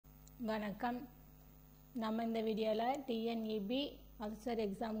வணக்கம். நம்ம இந்த வீடியோவில் TNEB Assessor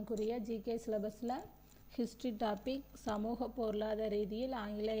எக்ஸாமுக்குரிய ஜிகே சிலபஸில் ஹிஸ்ட்ரி டாபிக் சமூக பொருளாதார ரீதியில்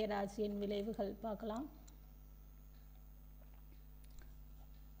ஆங்கிலேயர் ஆட்சியின் விளைவுகள் பார்க்கலாம்.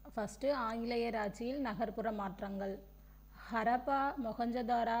 ஃபஸ்ட்டு ஆங்கிலேயர் ஆட்சியில் நகர்ப்புற மாற்றங்கள். ஹரப்பா,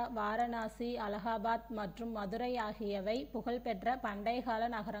 மொஹஞ்சதாரோ, வாரணாசி, அலகாபாத் மற்றும் மதுரை ஆகியவை புகழ்பெற்ற பண்டைகால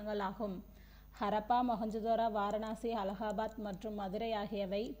நகரங்கள் ஆகும். ஹரப்பா, மொஹஞ்சதாரோ, வாரணாசி, அலகாபாத் மற்றும் மதுரை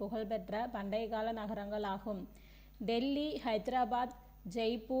ஆகியவை புகழ்பெற்ற பண்டைக்கால நகரங்கள் ஆகும். டெல்லி, ஹைதராபாத்,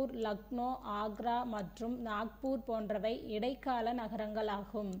 ஜெய்ப்பூர், லக்னோ, ஆக்ரா மற்றும் நாக்பூர் போன்றவை இடைக்கால நகரங்கள்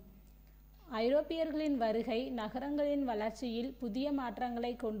ஆகும். ஐரோப்பியர்களின் வருகை நகரங்களின் வளர்ச்சியில் புதிய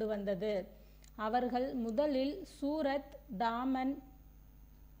மாற்றங்களை கொண்டு வந்தது. அவர்கள் முதலில் சூரத், டாமன்,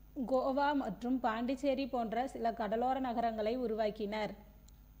 கோவா மற்றும் பாண்டிச்சேரி போன்ற சில கடலோர நகரங்களை உருவாக்கினர்.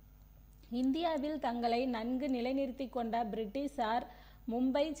 இந்தியாவில் தங்களை நன்கு நிலைநிறுத்தி கொண்ட பிரிட்டிஷார்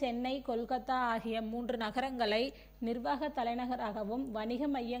மும்பை, சென்னை, கொல்கத்தா ஆகிய 3 நகரங்களை நிர்வாக தலைநகராகவும் வணிக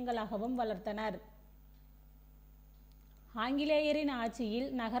மையங்களாகவும் வளர்த்தனர். ஆங்கிலேயரின் ஆட்சியில்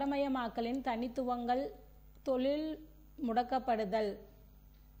நகரமயமாக்கலின் தனித்துவங்கள். தொழில் முடக்கப்படுதல்.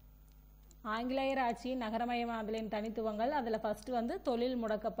 ஆங்கிலேயர் ஆட்சியின் நகரமயமாக்கலின் தனித்துவங்கள். அதில் ஃபர்ஸ்ட் தொழில்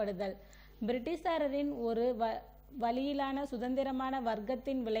முடக்கப்படுதல். பிரிட்டிஷாரின் ஒரு வழியிலான சுதந்திரமான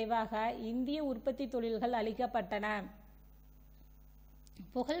வர்க்கத்தின் விளைவாக இந்திய உற்பத்தி தொழில்கள் அளிக்கப்பட்டன.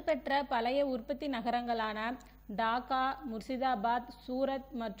 புகழ்பெற்ற பழைய உற்பத்தி நகரங்களான டாக்கா, முர்சிதாபாத்,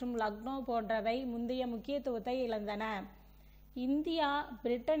 சூரத் மற்றும் லக்னோ போன்றவை முந்தைய முக்கியத்துவத்தை இழந்தன. இந்தியா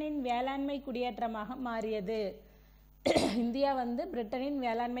பிரிட்டனின் வேளாண்மை குடியேற்றமாக மாறியது. இந்தியா பிரிட்டனின்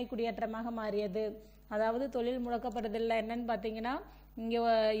வேளாண்மை குடியேற்றமாக மாறியது. அதாவது தொழில் முடக்கப்படுதல் என்னன்னு பார்த்தீங்கன்னா, இங்கே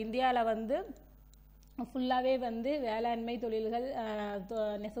இந்தியாவில் ஃபுல்லாகவே வேளாண்மை தொழில்கள்,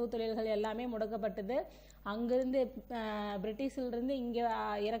 நெசவு தொழில்கள் எல்லாமே முடக்கப்பட்டது. அங்கேருந்து பிரிட்டிஷிலிருந்து இங்கே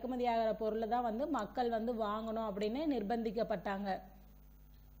இறக்குமதி ஆகிற பொருளை தான் மக்கள் வாங்கணும் அப்படின்னு நிர்பந்திக்கப்பட்டாங்க.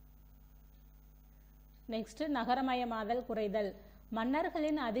 நெக்ஸ்ட், நகரமயமாதல் குறைதல்.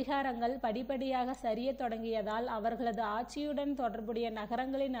 மன்னர்களின் அதிகாரங்கள் படிப்படியாக சரிய தொடங்கியதால் அவர்களது ஆட்சியுடன் தொடர்புடைய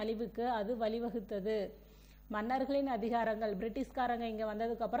நகரங்களின் அழிவுக்கு அது வழிவகுத்தது. மன்னர்களின் அதிகாரங்கள், பிரிட்டிஷ்காரங்க இங்கே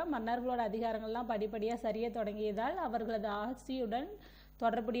வந்ததுக்கப்புறம் மன்னர்களோட அதிகாரங்கள்லாம் படிப்படியாக சரிய தொடங்கியதால் அவர்களது ஆட்சியுடன்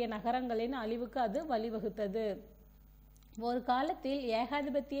தொடர்புடைய நகரங்களின் அழிவுக்கு அது வழிவகுத்தது. ஒரு காலத்தில்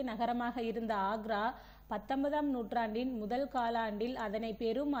ஏகாதிபத்திய நகரமாக இருந்த ஆக்ரா 19ஆம் நூற்றாண்டின் முதல் காலாண்டில் அதனை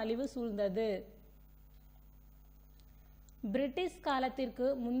பெரும் அழிவு சூழ்ந்தது. பிரிட்டிஷ் காலத்திற்கு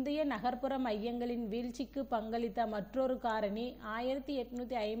முந்தைய நகர்ப்புற மையங்களின் வீழ்ச்சிக்கு பங்களித்த மற்றொரு காரணி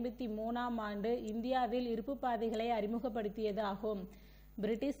 1853ஆம் ஆண்டு இந்தியாவில் இருப்பு பாதைகளை அறிமுகப்படுத்தியது ஆகும்.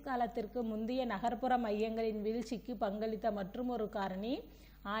 பிரிட்டிஷ் காலத்திற்கு முந்தைய நகர்ப்புற மையங்களின் வீழ்ச்சிக்கு பங்களித்த மற்றொரு காரணி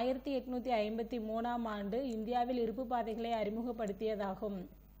 1853ஆம் ஆண்டு இந்தியாவில் இருப்பு பாதைகளை அறிமுகப்படுத்தியதாகும்.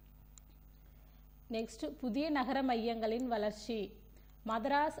 நெக்ஸ்ட், புதிய நகர மையங்களின் வளர்ச்சி.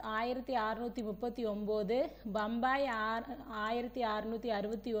 மதராஸ் 1639, பம்பாய்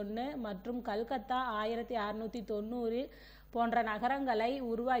 1661 மற்றும் கல்கத்தா 1690 போன்ற நகரங்களை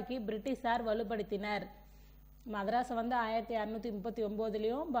உருவாக்கி பிரிட்டிஷார் வலுப்படுத்தினர். மதராஸ்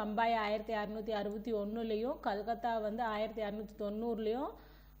 1639லையும், பம்பாய் 1661லையும், கல்கத்தா 1690லையும்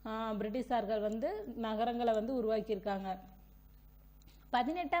பிரிட்டிஷார்கள் நகரங்களை உருவாக்கியிருக்காங்க.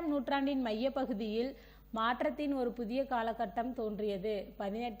 18ஆம் நூற்றாண்டின் மையப்பகுதியில் மாற்றத்தின் ஒரு புதிய காலகட்டம் தோன்றியது.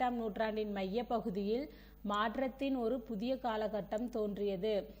 18ஆம் நூற்றாண்டின் மையப்பகுதியில் மாற்றத்தின் ஒரு புதிய காலகட்டம்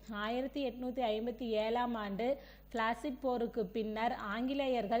தோன்றியது. 1857ஆம் ஆண்டு பிளாசிட் போருக்கு பின்னர்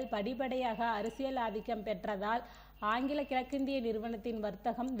ஆங்கிலேயர்கள் படிப்படியாக அரசியல் ஆதிக்கம் பெற்றதால் ஆங்கில கிழக்கிந்திய நிறுவனத்தின்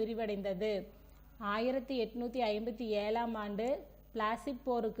வர்த்தகம் விரிவடைந்தது. 1857ஆம் ஆண்டு பிளாசிட்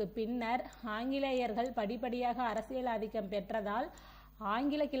போருக்கு பின்னர் ஆங்கிலேயர்கள் படிப்படியாக அரசியல் ஆதிக்கம் பெற்றதால்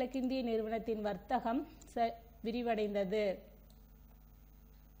ஆங்கில கிழக்கிந்திய நிறுவனத்தின் வர்த்தகம் விரிவடைந்தது.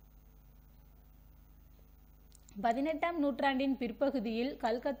 18ஆம் நூற்றாண்டின் பிற்பகுதியில்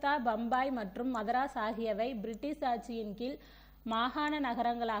கல்கத்தா, பம்பாய் மற்றும் மதராஸ் ஆகியவை பிரிட்டிஷ் ஆட்சியின் கீழ் மாகாண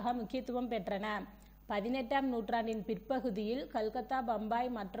நகரங்களாக முக்கியத்துவம் பெற்றன. 18ஆம் நூற்றாண்டின் பிற்பகுதியில் கல்கத்தா,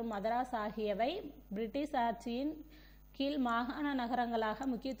 பம்பாய் மற்றும் மதராஸ் ஆகியவை பிரிட்டிஷ் ஆட்சியின் கீழ் மாகாண நகரங்களாக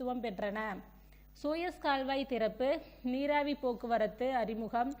முக்கியத்துவம் பெற்றன. சூயஸ் கால்வாய் திறப்பு, நீராவி போக்குவரத்து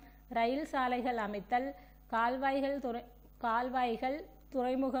அறிமுகம், ரயில் சாலைகள் அமைத்தல், கால்வாய்கள்,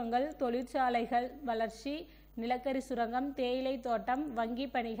 துறைமுகங்கள், தொழிற்சாலைகள் வளர்ச்சி, நிலக்கரி சுரங்கம், தேயிலை தோட்டம், வங்கி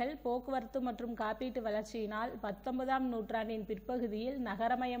பணிகள், போக்குவரத்து மற்றும் காப்பீட்டு வளர்ச்சியினால் 19ஆம் நூற்றாண்டின் பிற்பகுதியில்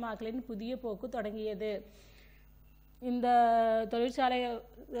நகரமயமாக்கலின் புதிய போக்கு தொடங்கியது. இந்த தொழிற்சாலை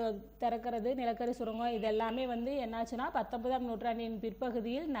திறக்கிறது, நிலக்கரி சுரங்கம், இதெல்லாமே என்னாச்சுன்னா 19ஆம் நூற்றாண்டின்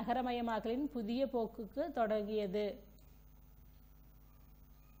பிற்பகுதியில் நகரமயமாக்கலின் புதிய போக்குக்கு தொடங்கியது.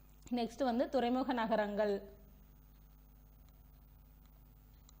 நெக்ஸ்ட் வந்து துறைமுக நகரங்கள்.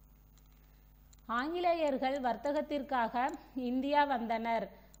 ஆங்கிலேயர்கள் வர்த்தகத்திற்காக இந்தியா வந்தனர்.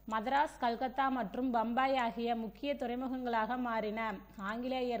 மதராஸ், கல்கத்தா மற்றும் பம்பாய் ஆகிய முக்கிய துறைமுகங்களாக மாறின.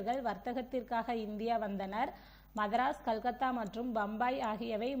 ஆங்கிலேயர்கள் வர்த்தகத்திற்காக இந்தியா வந்தனர். மதராஸ், கல்கத்தா மற்றும் பம்பாய்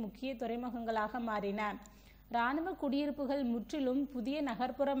ஆகியவை முக்கிய துறைமுகங்களாக மாறின. இராணுவ குடியிருப்புகள் முற்றிலும் புதிய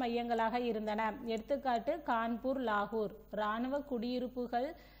நகர்ப்புற மையங்களாக இருந்தன. எடுத்துக்காட்டு கான்பூர், லாகூர். இராணுவ குடியிருப்புகள்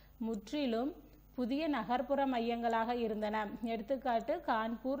முற்றிலும் புதிய நகர்ப்புற மையங்களாக இருந்தன. எடுத்துக்காட்டு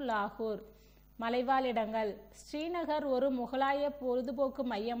கான்பூர், லாகூர். மலைவாழிடங்கள். ஸ்ரீநகர் ஒரு முகலாய பொழுதுபோக்கு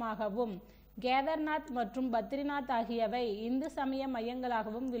மையமாகவும் கேதார்நாத் மற்றும் பத்ரிநாத் ஆகியவை இந்து சமய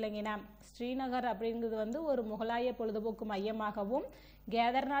மையங்களாகவும் விளங்கின. ஸ்ரீநகர் அப்படிங்கிறது வந்து ஒரு முகலாய பொழுதுபோக்கு மையமாகவும்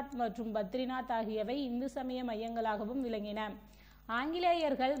கேதார்நாத் மற்றும் பத்ரிநாத் ஆகியவை இந்து சமய மையங்களாகவும் விளங்கின.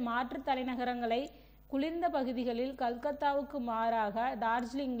 ஆங்கிலேயர்கள் மாற்று தலைநகரங்களை குளிர்ந்த பகுதிகளில் கல்கத்தாவுக்கு மாறாக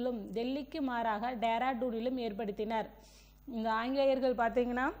டார்ஜிலிங்கிலும் டெல்லிக்கு மாறாக டேராடூனிலும் ஏற்படுத்தினர். இந்த ஆங்கிலேயர்கள்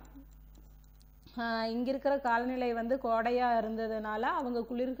பார்த்தீங்கன்னா இங்கே இருக்கிற காலநிலை வந்து கோடையாக இருந்ததுனால அவங்க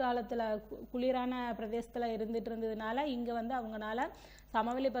குளிர்காலத்தில் குளிரான பிரதேசத்தில் இருந்துட்டு இருந்ததுனால இங்கே வந்து அவங்களால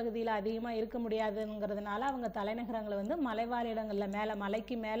சமவெளி பகுதியில் அதிகமாக இருக்க முடியாதுங்கிறதுனால அவங்க தலைநகரங்களை வந்து மலைவாழிடங்களில் மேலே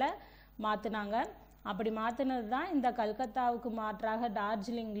மலைக்கு மேலே மாற்றினாங்க. அப்படி மாற்றினது தான் இந்த கல்கத்தாவுக்கு மாற்றாக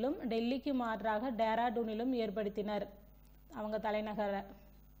டார்ஜிலிங்கிலும் டெல்லிக்கு மாற்றாக டேராடூனிலும் ஏற்படுத்தினர் அவங்க தலைநகரை.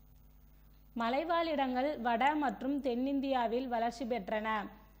 மலைவாழிடங்கள் வட மற்றும் தென்னிந்தியாவில் வளர்ச்சி பெற்றன.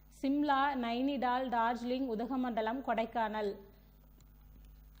 சிம்லா, நைனிடால், டார்ஜிலிங், உதகமண்டலம், கொடைக்கானல்.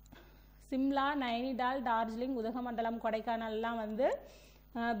 சிம்லா, நைனிடால், டார்ஜிலிங், உதகமண்டலம், கொடைக்கானல்லாம் வந்து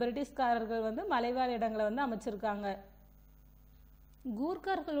பிரிட்டிஷ்காரர்கள் வந்து மலைவாழ் இடங்களை வந்து அமைச்சிருக்காங்க.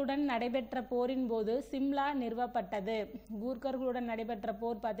 கூர்க்கர்களுடன் நடைபெற்ற போரின் போது சிம்லா நிறுவப்பட்டது. கூர்க்கர்களுடன் நடைபெற்ற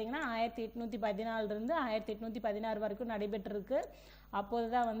போர் பார்த்தீங்கன்னா 1814 1816 வரைக்கும் நடைபெற்றிருக்கு. அப்போது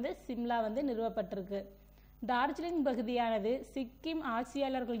தான் வந்து சிம்லா வந்து நிறுவப்பட்டிருக்கு. டார்ஜிலிங் பகுதியானது சிக்கிம்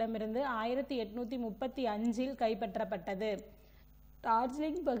ஆட்சியாளர்களிடமிருந்து 1835 கைப்பற்றப்பட்டது.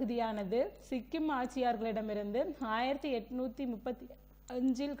 டார்ஜிலிங் பகுதியானது சிக்கிம் ஆட்சியாளர்களிடமிருந்து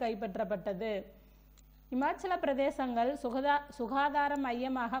 1835 கைப்பற்றப்பட்டது. இமாச்சல பிரதேசங்கள் சுகாதார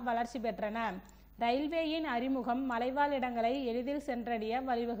மையமாக வளர்ச்சி பெற்றன. ரயில்வேயின் அறிமுகம் மலைவாழ் இடங்களை எளிதில் சென்றடைய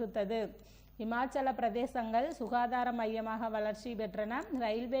வழிவகுத்தது. இமாச்சல பிரதேசங்கள் சுகாதார மையமாக வளர்ச்சி பெற்றன.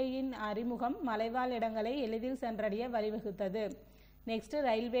 ரயில்வேயின் அறிமுகம் மலைவாழ் இடங்களை எளிதில் சென்றடைய வழிவகுத்தது. நெக்ஸ்ட்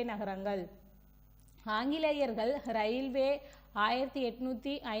ரயில்வே நகரங்கள். ஆங்கிலேயர்கள் ரயில்வே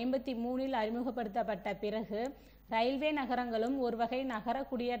 1853 அறிமுகப்படுத்தப்பட்ட பிறகு ரயில்வே நகரங்களும் ஒரு வகை நகர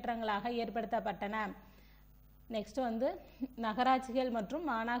குடியேற்றங்களாக ஏற்படுத்தப்பட்டன. நெக்ஸ்ட் வந்து நகராட்சிகள் மற்றும்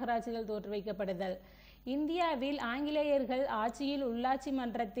மாநகராட்சிகள் தோற்றுவிக்கப்படுதல். இந்தியாவில் ஆங்கிலேயர்கள் ஆட்சியில் உள்ளாட்சி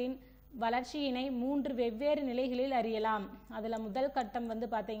மன்றத்தின் வளர்ச்சியினை 3 வெவ்வேறு நிலைகளில் அறியலாம். அதில் முதல் கட்டம் வந்து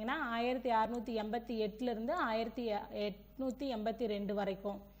பார்த்தீங்கன்னா 1688 1882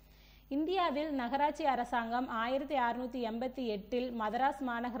 வரைக்கும். இந்தியாவில் நகராட்சி அரசாங்கம் 1688 மதராஸ்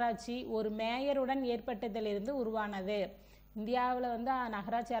மாநகராட்சி ஒரு மேயருடன் ஏற்பட்டதிலிருந்து உருவானது. இந்தியாவில் வந்து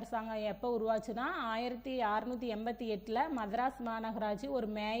நகராட்சி அரசாங்கம் எப்போ உருவாச்சுன்னா 1688 மதராஸ் மாநகராட்சி ஒரு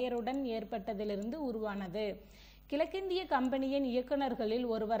மேயருடன் ஏற்பட்டதிலிருந்து உருவானது. கிழக்கிந்திய கம்பெனியின் இயக்குநர்களில்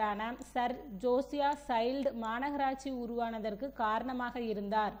ஒருவரான சர் ஜோசியா சைல்டு மாநகராட்சி உருவானதற்கு காரணமாக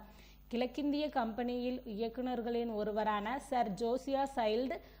இருந்தார். கிழக்கிந்திய கம்பெனியில் இயக்குநர்களின் ஒருவரான சர் ஜோசியா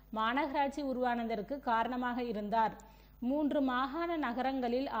சைல்டு மாநகராட்சி உருவானதற்கு காரணமாக இருந்தார். 3 மாகாண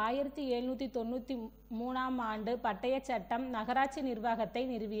நகரங்களில் 1793 ஆண்டு பட்டய சட்டம் நகராட்சி நிர்வாகத்தை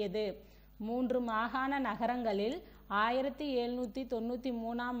நிறுவியது. 3 மாகாண நகரங்களில்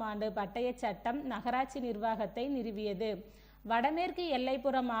 1793 ஆண்டு பட்டய சட்டம் நகராட்சி நிர்வாகத்தை நிறுவியது. வடமேற்கு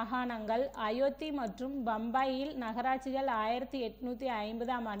எல்லைப்புற மாகாணங்கள் அயோத்தி மற்றும் பம்பாயில் நகராட்சிகள்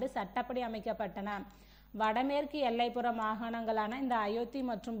 1850 ஆண்டு சட்டப்படி அமைக்கப்பட்டன. வடமேற்கு எல்லைப்புற மாகாணங்களான இந்த அயோத்தி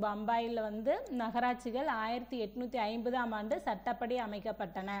மற்றும் பம்பாயில் வந்து நகராட்சிகள் 1850 ஆண்டு சட்டப்படி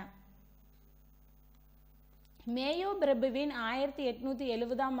அமைக்கப்பட்டன. மேயோ பிரபுவின்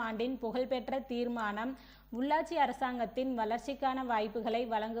 1870 ஆண்டின் புகழ்பெற்ற தீர்மானம் உள்ளாட்சி அரசாங்கத்தின் வளர்ச்சிக்கான வாய்ப்புகளை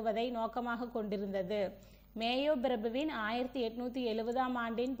வழங்குவதை நோக்கமாக கொண்டிருந்தது. மேயோ பிரபுவின் 1870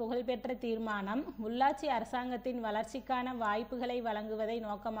 ஆண்டின் புகழ்பெற்ற தீர்மானம் உள்ளாட்சி அரசாங்கத்தின் வளர்ச்சிக்கான வாய்ப்புகளை வழங்குவதை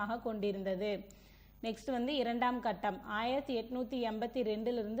நோக்கமாக கொண்டிருந்தது. நெக்ஸ்ட் வந்து இரண்டாம் கட்டம்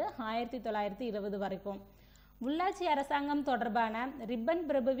 1882 1920 வரைக்கும். உள்ளாட்சி அரசாங்கம் தொடர்பான ரிப்பன்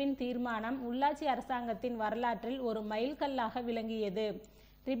பிரபுவின் தீர்மானம் உள்ளாட்சி அரசாங்கத்தின் வரலாற்றில் ஒரு மைல்கல்லாக விளங்கியது.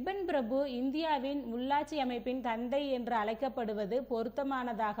 ரிப்பன் பிரபு இந்தியாவின் உள்ளாட்சி அமைப்பின் தந்தை என்று அழைக்கப்படுவது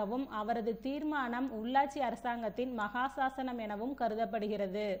பொருத்தமானதாகவும் அவரது தீர்மானம் உள்ளாட்சி அரசாங்கத்தின் மகாசாசனம் எனவும்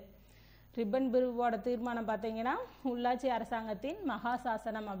கருதப்படுகிறது. ரிப்பன் பிரிவோட தீர்மானம் பார்த்தீங்கன்னா உள்ளாட்சி அரசாங்கத்தின் மகா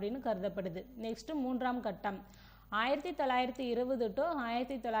சாசனம் அப்படின்னு கருதப்படுது. நெக்ஸ்ட் 3ஆம் கட்டம் 1920 to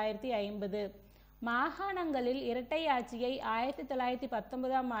 1950. மாகாணங்களில் இரட்டை ஆட்சியை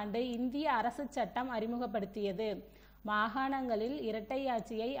 1919ஆம் ஆண்டு இந்திய அரசு சட்டம் அறிமுகப்படுத்தியது. மாகாணங்களில் இரட்டை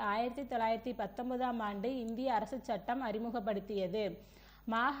ஆட்சியை 1919ஆம் ஆண்டு இந்திய அரசு சட்டம் அறிமுகப்படுத்தியது.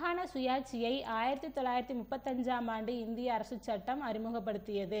 மாகாண சுயாட்சியை 1935ஆம் ஆண்டு இந்திய அரசு சட்டம்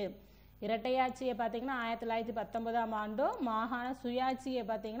அறிமுகப்படுத்தியது. இரட்டையாட்சியை பார்த்தீங்கன்னா 1919ஆம் ஆண்டும், மாகாண சுயாட்சியை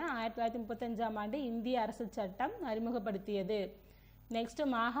பார்த்தீங்கன்னா 1935ஆம் ஆண்டு இந்திய அரசு சட்டம் அறிமுகப்படுத்தியது. நெக்ஸ்ட்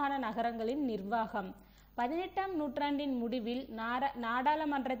மாகாண நகரங்களின் நிர்வாகம். 18ஆம் நூற்றாண்டின் முடிவில்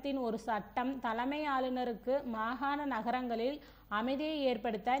நாடாளுமன்றத்தின் ஒரு சட்டம் தலைமை ஆளுநருக்கு மாகாண நகரங்களில் அமைதியை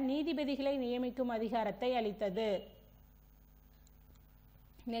ஏற்படுத்த நீதிபதிகளை நியமிக்கும் அதிகாரத்தை அளித்தது.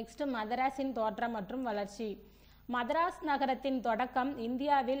 நெக்ஸ்ட் மதராஸின் தோற்றம் மற்றும் வளர்ச்சி. மதராஸ் நகரத்தின் தொடக்கம்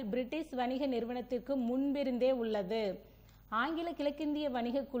இந்தியாவில் பிரிட்டிஷ் வணிக நிறுவனத்திற்கு முன்பிருந்தே உள்ளது. ஆங்கில கிழக்கிந்திய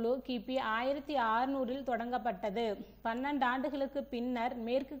வணிக குழு கிபி 1600 தொடங்கப்பட்டது. 12 ஆண்டுகளுக்கு பின்னர்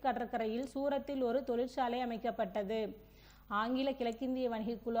மேற்கு கடற்கரையில் சூரத்தில் ஒரு தொழிற்சாலை அமைக்கப்பட்டது. ஆங்கில கிழக்கிந்திய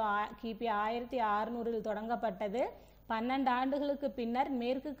வணிக குழு கிபி 1600 தொடங்கப்பட்டது. 12 ஆண்டுகளுக்கு பின்னர்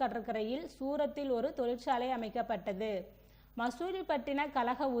மேற்கு கடற்கரையில் சூரத்தில் ஒரு தொழிற்சாலை அமைக்கப்பட்டது. மசூலிப்பட்டின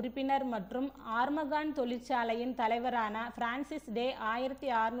கழக உறுப்பினர் மற்றும் ஆர்மகான் தொழிற்சாலையின் தலைவரான பிரான்சிஸ் டே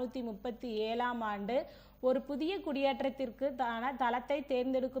 1637ஆம் ஆண்டு ஒரு புதிய குடியேற்றத்திற்கான தளத்தை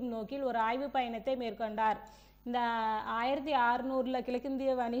தேர்ந்தெடுக்கும் நோக்கில் ஒரு ஆய்வு பயணத்தை மேற்கொண்டார். இந்த 1600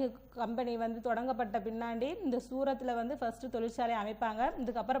 கிழக்கிந்திய வணிக கம்பெனி தொடங்கப்பட்ட பின்னாடி இந்த சூரத்தில் ஃபர்ஸ்ட் தொழிற்சாலை அமைப்பாங்க.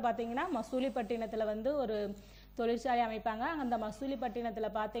 இதுக்கப்புறம் பார்த்தீங்கன்னா மசூலிப்பட்டினத்தில் ஒரு தொழிற்சாலை அமைப்பாங்க. அந்த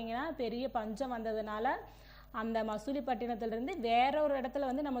மசூலிப்பட்டினத்தில் பார்த்தீங்கன்னா பெரிய பஞ்சம் வந்ததுனால அந்த மசூலிப்பட்டினத்திலிருந்து வேற ஒரு இடத்துல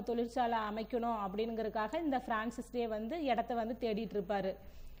நம்ம தொழிற்சாலை அமைக்கணும் அப்படிங்கிறதுக்காக இந்த பிரான்சிஸ் டே இடத்த தேடிட்டு இருப்பாரு.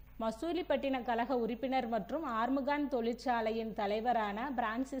 மசூலிப்பட்டின கழக உறுப்பினர் மற்றும் ஆர்மகான் தொழிற்சாலையின் தலைவரான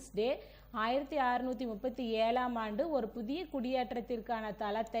பிரான்சிஸ் டே 1637ஆம் ஆண்டு ஒரு புதிய குடியேற்றத்திற்கான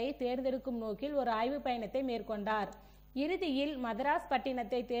தளத்தை தேர்ந்தெடுக்கும் நோக்கில் ஒரு ஆய்வு பயணத்தை மேற்கொண்டார். இறுதியில் மதராஸ்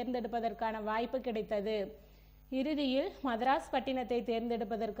பட்டினத்தை தேர்ந்தெடுப்பதற்கான வாய்ப்பு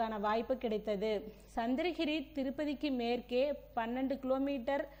கிடைத்தது. சந்திரகிரி திருப்பதிக்கு மேற்கே 12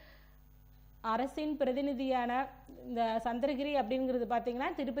 கிலோமீட்டர் அரசின் பிரதிநிதியான இந்த சந்திரகிரி அப்படிங்கிறது பார்த்தீங்கன்னா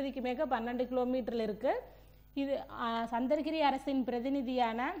திருப்பதிக்கு மேற்க 12 கிலோமீட்டரில் இருக்கு. இது சந்திரகிரி அரசின்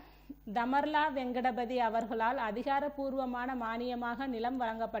பிரதிநிதியான தமர்லா வெங்கடபதி அவர்களால் அதிகாரப்பூர்வமான மானியமாக நிலம்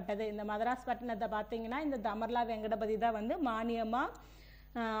வழங்கப்பட்டது. இந்த மதராஸ் பட்டினத்தை பார்த்தீங்கன்னா இந்த தமர்லா வெங்கடபதி தான் மானியமாக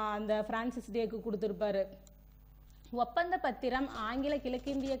அந்த பிரான்சிஸ் டேக்கு கொடுத்துருப்பாரு. ஒப்பந்த பத்திரம் ஆங்கில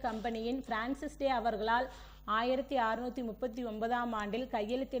கிழக்கிந்திய கம்பெனியின் பிரான்சிஸ் டே அவர்களால் 1639ஆம் ஆண்டில்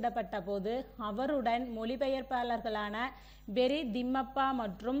கையெழுத்திடப்பட்ட போது அவருடன் மொழிபெயர்ப்பாளர்களான பெரி திம்மப்பா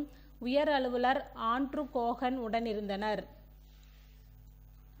மற்றும் உயர் அலுவலர் ஆண்ட்ரூ கோகன் உடனிருந்தனர்.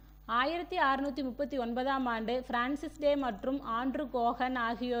 1639ஆம் ஆண்டு பிரான்சிஸ் டே மற்றும் ஆண்ட்ரூ கோகன்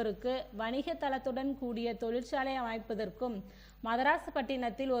ஆகியோருக்கு வணிக தளத்துடன் கூடிய தொழிற்சாலை அமைப்பதற்கும் மதராஸ்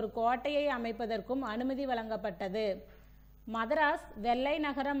பட்டினத்தில் ஒரு கோட்டையை அமைப்பதற்கும் அனுமதி வழங்கப்பட்டது. மதராஸ் வெள்ளை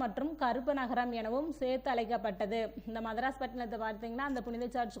நகரம் மற்றும் கருப்பு நகரம் எனவும் சேர்த்து அழைக்கப்பட்டது. இந்த மதராஸ் பட்டினத்தை பார்த்தீங்கன்னா அந்த புனித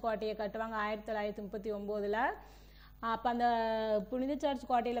சர்ச் கோட்டையை கட்டுவாங்க 1939. அப்போ அந்த புனித சர்ச்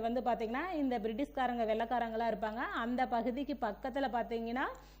கோட்டையில் பார்த்தீங்கன்னா இந்த பிரிட்டிஷ்காரங்க வெள்ளைக்காரங்களாம் இருப்பாங்க. அந்த பகுதிக்கு பக்கத்தில் பார்த்தீங்கன்னா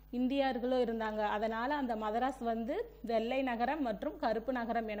இந்தியர்களும் இருந்தாங்க. அதனால் அந்த மதராஸ் வெள்ளை நகரம் மற்றும் கருப்பு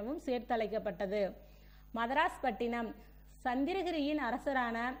நகரம் எனவும் சேர்த்து அழைக்கப்பட்டது. மதராஸ் பட்டினம் சந்திரகிரியின்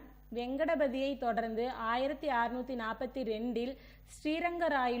அரசரான வெங்கடபதியை தொடர்ந்து 1642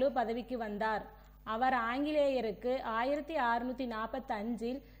 ஸ்ரீரங்கராயலு பதவிக்கு வந்தார். அவர் ஆங்கிலேயருக்கு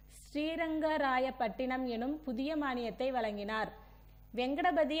 1645 ஸ்ரீரங்கராயப்பட்டினம் எனும் புதிய மானியத்தை வழங்கினார்.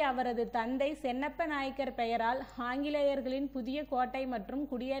 வெங்கடபதி அவரது தந்தை சென்னப்ப நாயக்கர் பெயரால் ஆங்கிலேயர்களின் புதிய கோட்டை மற்றும்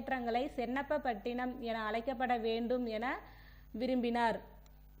குடியேற்றங்களை சென்னப்ப பட்டினம் என அழைக்கப்பட வேண்டும் என விரும்பினார்.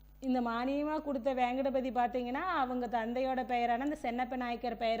 இந்த மானியமாக கொடுத்த வெங்கடபதி பார்த்தீங்கன்னா அவங்க தந்தையோட பெயரான அந்த சென்னப்ப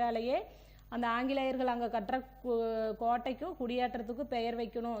நாயக்கர் பெயராலேயே அந்த ஆங்கிலேயர்கள் அங்கே கட்டுற கோட்டைக்கும் குடியேற்றத்துக்கும் பெயர்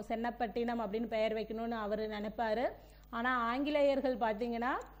வைக்கணும், சென்னப்பட்டினம் அப்படின்னு பெயர் வைக்கணும்னு அவர் நினைப்பார். ஆனால் ஆங்கிலேயர்கள்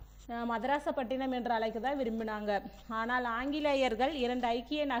பார்த்தீங்கன்னா மதராசப்பட்டினம் என்று அழைக்க தான் விரும்பினாங்க. ஆனால் ஆங்கிலேயர்கள் 2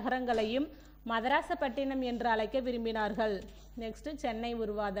 ஐக்கிய நகரங்களையும் மதராசப்பட்டினம் என்று அழைக்க விரும்பினார்கள். நெக்ஸ்ட் சென்னை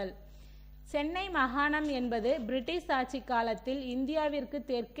உருவாதல். சென்னை மாகாணம் என்பது பிரிட்டிஷ் ஆட்சி காலத்தில் இந்தியாவிற்கு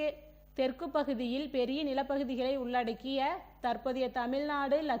தெற்கு பகுதியில் பெரிய நிலப்பகுதிகளை உள்ளடக்கிய தற்போதைய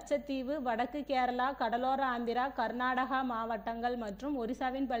தமிழ்நாடு, லட்சத்தீவு, வடக்கு கேரளா, கடலோர ஆந்திரா, கர்நாடகா மாவட்டங்கள் மற்றும்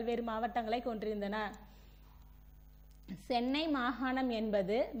ஒரிசாவின் பல்வேறு மாவட்டங்களை கொண்டிருந்தன. சென்னை மாகாணம்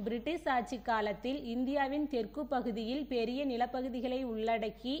என்பது பிரிட்டிஷ் ஆட்சி காலத்தில் இந்தியாவின் தெற்கு பகுதியில் பெரிய நிலப்பகுதிகளை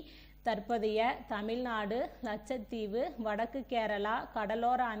உள்ளடக்கி தற்போதைய தமிழ்நாடு, லட்சத்தீவு, வடக்கு கேரளா,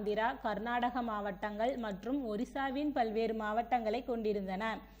 கடலோர ஆந்திரா, கர்நாடக மாவட்டங்கள் மற்றும் ஒரிசாவின் பல்வேறு மாவட்டங்களை கொண்டிருந்தன.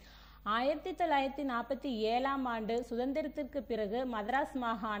 1947ஆம் ஆண்டு சுதந்திரத்திற்கு பிறகு மதராஸ்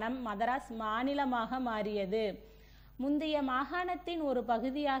மாகாணம் மதராஸ் மாநிலமாக மாறியது. முந்தைய மாகாணத்தின் ஒரு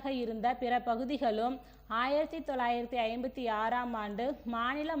பகுதியாக இருந்த பிற பகுதிகளும் 1956ஆம் ஆண்டு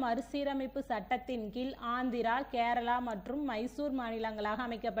மாநில மறுசீரமைப்பு சட்டத்தின் கீழ் ஆந்திரா, கேரளா மற்றும் மைசூர் மாநிலங்களாக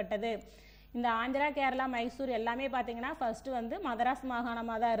அமைக்கப்பட்டது. இந்த ஆந்திரா, கேரளா, மைசூர் எல்லாமே பார்த்தீங்கன்னா ஃபர்ஸ்ட் மதராஸ்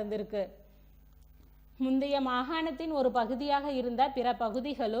மாகாணமாக தான் இருந்திருக்கு. முந்தைய மாகாணத்தின் ஒரு பகுதியாக இருந்த பிற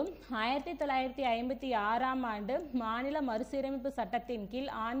பகுதிகளும் 1956ஆம் ஆண்டு மாநில மறுசீரமைப்பு சட்டத்தின்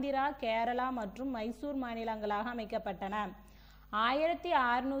கீழ் ஆந்திரா, கேரளா மற்றும் மைசூர் மாநிலங்களாக அமைக்கப்பட்டன.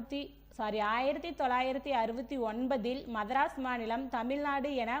 1969இல் மதராஸ் மாநிலம் தமிழ்நாடு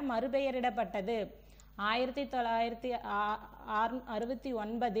என மறுபெயரிடப்பட்டது.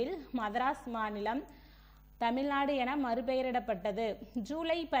 1969இல் மதராஸ் மாநிலம் தமிழ்நாடு என மறுபெயரிடப்பட்டது.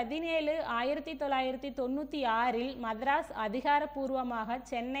 ஜூலை 17, 1996இல் மதராஸ் அதிகாரப்பூர்வமாக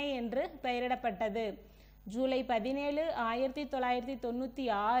சென்னை என்று பெயரிடப்பட்டது. ஜூலை 17,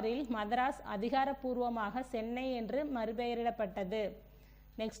 1996இல் மதராஸ் அதிகாரப்பூர்வமாக சென்னை என்று மறுபெயரிடப்பட்டது.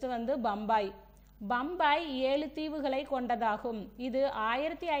 நெக்ஸ்ட் பம்பாய். பம்பாய் 7 தீவுகளை கொண்டதாகும். இது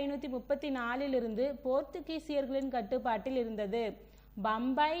 1534இலிருந்து போர்த்துகீசியர்களின் கட்டுப்பாட்டில் இருந்தது.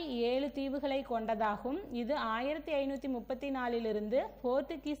 பம்பாய் 7 தீவுகளை கொண்டதாகும். இது 1534இலிருந்து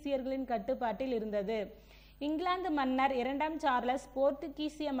போர்த்துகீசியர்களின் கட்டுப்பாட்டில் இருந்தது. இங்கிலாந்து மன்னர் 2ஆம் சார்லஸ்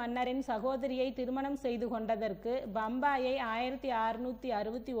போர்த்துகீசிய மன்னரின் சகோதரியை திருமணம் செய்து கொண்டதற்கு பம்பாயை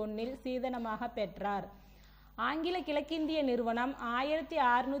 1661இல் சீதனமாக பெற்றார். ஆங்கில கிழக்கிந்திய நிறுவனம்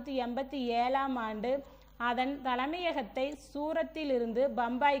 1687ஆம் ஆண்டு அதன் தலைமையகத்தை சூரத்திலிருந்து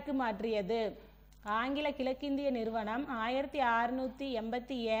பம்பாய்க்கு மாற்றியது. ஆங்கில கிழக்கிந்திய நிறுவனம்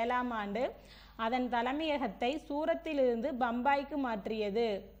 1687ஆம் ஆண்டு அதன் தலைமையகத்தை சூரத்திலிருந்து பம்பாய்க்கு மாற்றியது.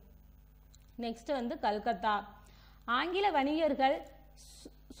 நெக்ஸ்ட் கல்கத்தா. ஆங்கில வணிகர்கள்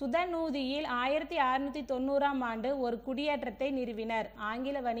சுதநூதியில் 1690ஆம் ஆண்டு ஒரு குடியேற்றத்தை நிறுவினர்.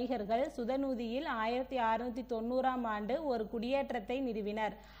 ஆங்கில வணிகர்கள் சுதநூதியில் 1690ஆம் ஆண்டு ஒரு குடியேற்றத்தை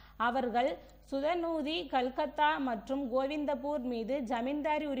நிறுவினர். அவர்கள் சுதநூதி, கல்கத்தா மற்றும் கோவிந்தபூர் மீது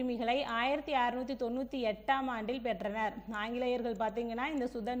ஜமீன்தாரி உரிமைகளை 1698ஆம் ஆண்டில் பெற்றனர். ஆங்கிலேயர்கள் பார்த்தீங்கன்னா இந்த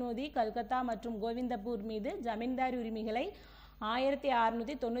சுதநூதி, கல்கத்தா மற்றும் கோவிந்தபூர் மீது ஜமீன்தாரி உரிமைகளை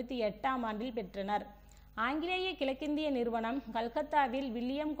 1698ஆம் ஆண்டில் பெற்றனர். ஆங்கிலேய கிழக்கிந்திய நிறுவனம் கல்கத்தாவில்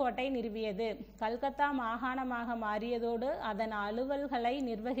வில்லியம் கோட்டை நிறுவியது. கல்கத்தா மாகாணமாக மாறியதோடு அதன் அலுவல்களை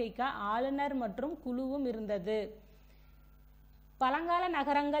நிர்வகிக்க ஆளுநர் மற்றும் குழுவும் இருந்தது. பழங்கால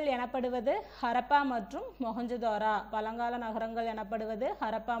நகரங்கள் எனப்படுவது ஹரப்பா மற்றும் மொஹஞ்சதாரோ. பழங்கால நகரங்கள் எனப்படுவது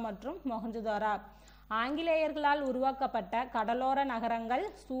ஹரப்பா மற்றும் மொஹஞ்சதாரோ. ஆங்கிலேயர்களால் உருவாக்கப்பட்ட கடலோர நகரங்கள்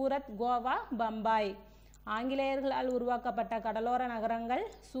சூரத், கோவா, பம்பாய். ஆங்கிலேயர்களால் உருவாக்கப்பட்ட கடலோர நகரங்கள்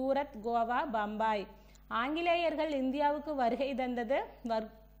சூரத், கோவா, பம்பாய். ஆங்கிலேயர்கள் இந்தியாவுக்கு வருகை தந்தது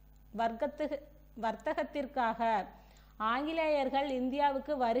வர்த்தகத்திற்காக. ஆங்கிலேயர்கள்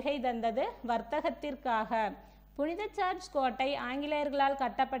இந்தியாவுக்கு வருகை தந்தது வர்த்தகத்திற்காக. புனித ஜார்ஜ் கோட்டை ஆங்கிலேயர்களால்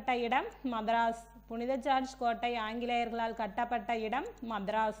கட்டப்பட்ட இடம் மதராஸ். புனித ஜார்ஜ் கோட்டை ஆங்கிலேயர்களால் கட்டப்பட்ட இடம்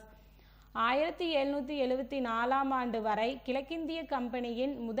மதராஸ். 1774ஆம் ஆண்டு வரை கிழக்கிந்திய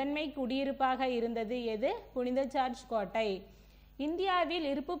கம்பெனியின் முதன்மை குடியிருப்பாக இருந்தது எது? புனித ஜார்ஜ் கோட்டை. இந்தியாவில்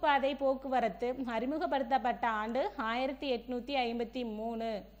இருப்பு பாதை போக்குவரத்து அறிமுகப்படுத்தப்பட்ட ஆண்டு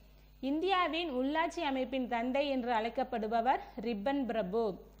 1853. இந்தியாவின் உள்ளாட்சி அமைப்பின் தந்தை என்று அழைக்கப்படுபவர் ரிப்பன் பிரபு.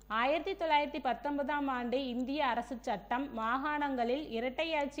 1919ஆம் ஆண்டு இந்திய அரசு சட்டம் மாகாணங்களில்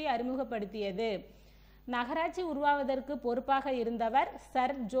இரட்டையாட்சி அறிமுகப்படுத்தியது. நகராட்சி உருவாவதற்கு பொறுப்பாக இருந்தவர்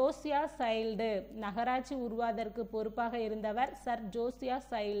சர் ஜோசியா சைல்டு. நகராட்சி உருவாவதற்கு பொறுப்பாக இருந்தவர் சர் ஜோசியா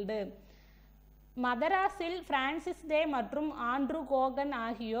சைல்டு. மதராஸில் பிரான்சிஸ் டே மற்றும் ஆண்ட்ரூ கோகன்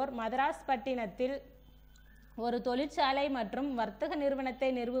ஆகியோர் மதராஸ் பட்டினத்தில் ஒரு தொழிற்சாலை மற்றும் வர்த்தக நிறுவனத்தை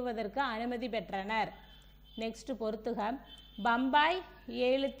நிறுவுவதற்கு அனுமதி பெற்றனர். நெக்ஸ்ட் பொறுத்துக. பம்பாய்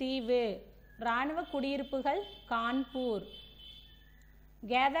 7 தீவு. இராணுவ குடியிருப்புகள் கான்பூர்.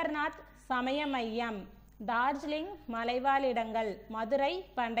 கேதர்நாத் சமய மையம். டார்ஜிலிங் மலைவாழிடங்கள். மதுரை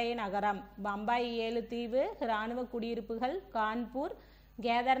பண்டைய நகரம். பம்பாய் 7 தீவு, இராணுவ குடியிருப்புகள் கான்பூர்,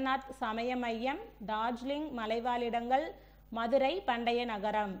 கேதர்நாத் சமய மையம், டார்ஜிலிங் மலைவாழிடங்கள், மதுரை பண்டைய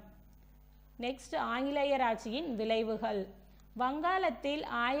நகரம். நெக்ஸ்ட் ஆங்கிலேயர் ஆட்சியின் விளைவுகள். வங்காளத்தில்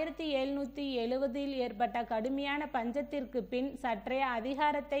 1770இல் ஏற்பட்ட கடுமையான பஞ்சத்திற்கு பின் சற்றைய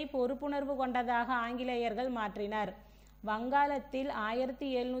அதிகாரத்தை பொறுப்புணர்வு கொண்டதாக ஆங்கிலேயர்கள் மாற்றினர். வங்காளத்தில்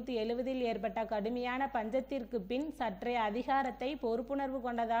 1770இல் ஏற்பட்ட கடுமையான பஞ்சத்திற்கு பின் சற்றைய அதிகாரத்தை பொறுப்புணர்வு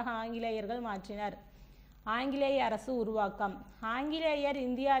கொண்டதாக ஆங்கிலேயர்கள் மாற்றினர். ஆங்கிலேய அரசு உருவாக்கம். ஆங்கிலேயர்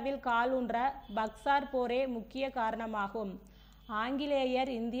இந்தியாவில் காலூன்ற பக்சார் போரே முக்கிய காரணமாகும். ஆங்கிலேயர்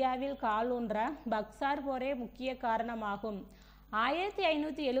இந்தியாவில் காலூன்ற பக்சார் போரே முக்கிய காரணமாகும்.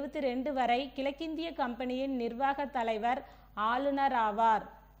 1572 வரை கிழக்கிந்திய கம்பெனியின் நிர்வாக தலைவர் ஆளுநர் ஆவார்.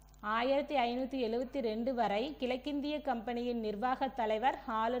 1572 வரை கிழக்கிந்திய கம்பெனியின் நிர்வாக தலைவர்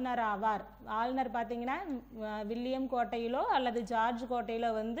ஆளுநர் ஆவார். ஆளுநர் பார்த்தீங்கன்னா வில்லியம் கோட்டையிலோ அல்லது ஜார்ஜ்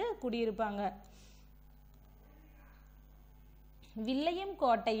கோட்டையிலோ வந்து குடியிருப்பாங்க. வில்லியம்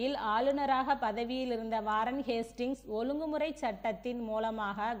கோட்டையில் ஆளுநராக பதவியில் இருந்த வாரன் ஹேஸ்டிங்ஸ் ஒழுங்குமுறை சட்டத்தின்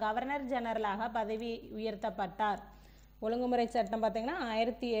மூலமாக கவர்னர் ஜெனரலாக பதவி உயர்த்தப்பட்டார். ஒழுங்குமுறை சட்டம் பார்த்தீங்கன்னா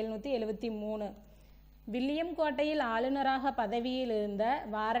 1773. வில்லியம் கோட்டையில் ஆளுநராக பதவியில் இருந்த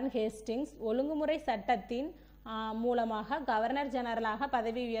வாரன் ஹேஸ்டிங்ஸ் ஒழுங்குமுறை சட்டத்தின் மூலமாக கவர்னர் ஜெனரலாக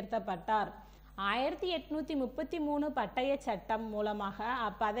பதவி உயர்த்தப்பட்டார். 1833 பட்டய சட்டம் மூலமாக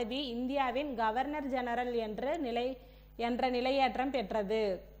அப்பதவி இந்தியாவின் கவர்னர் ஜெனரல் என்ற நிலையேற்றம் பெற்றது.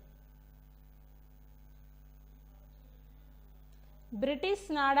 பிரிட்டிஷ்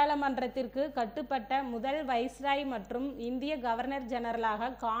நாடாளுமன்றத்திற்கு கட்டுப்பட்ட முதல் வைஸ்ராய் மற்றும் இந்திய கவர்னர்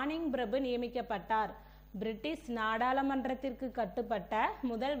ஜெனரலாக கானிங் பிரபு நியமிக்கப்பட்டார். பிரிட்டிஷ் நாடாளுமன்றத்திற்கு கட்டுப்பட்ட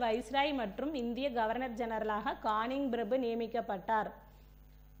முதல் வைஸ்ராய் மற்றும் இந்திய கவர்னர் ஜெனரலாக கானிங் பிரபு நியமிக்கப்பட்டார்.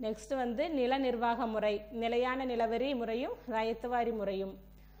 நெக்ஸ்ட் வந்து நில நிர்வாக முறை, நிலையான நிலவரி முறையும் ரயத்துவாரி முறையும்.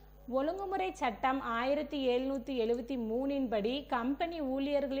 ஒழுங்குமுறை சட்டம் 1773 படி கம்பெனி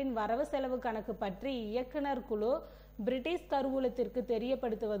ஊழியர்களின் வரவு செலவு கணக்கு பற்றி இயக்குனர் குழு பிரிட்டிஷ் கருவூலத்திற்கு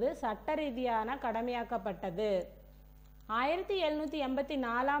தெரியப்படுத்துவது சட்ட ரீதியான கடமையாக்கப்பட்டது.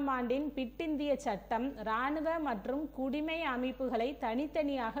 1784 ஆண்டின் பிட்டிந்திய சட்டம் இராணுவ மற்றும் குடிமை அமைப்புகளை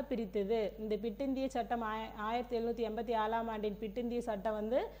தனித்தனியாக பிரித்தது. இந்த பிட்டிந்திய சட்டம் 1784 ஆண்டின் பிட்டிந்திய சட்டம்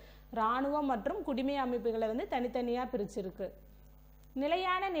வந்து இராணுவம் மற்றும் குடிமை அமைப்புகளை வந்து தனித்தனியாக பிரிச்சிருக்கு.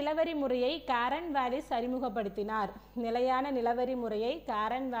 நிலையான நிலவரி முறையை காரன் வாலிஸ் அறிமுகப்படுத்தினார். நிலையான நிலவரி முறையை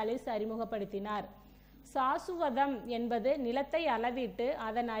காரன் வாலிஸ் அறிமுகப்படுத்தினார். சாசுவதம் என்பது நிலத்தை அளவிட்டு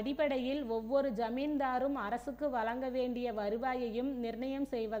அதன் அடிப்படையில் ஒவ்வொரு ஜமீன்தாரும் அரசுக்கு வழங்க வேண்டிய வருவாயையும் நிர்ணயம்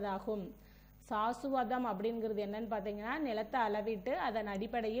செய்வதாகும். சாசுவதம் அப்படிங்கிறது என்னன்னு பார்த்தீங்கன்னா நிலத்தை அளவிட்டு அதன்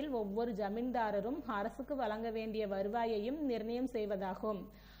அடிப்படையில் ஒவ்வொரு ஜமீன்தாரரும் அரசுக்கு வழங்க வேண்டிய வருவாயையும் நிர்ணயம் செய்வதாகும்.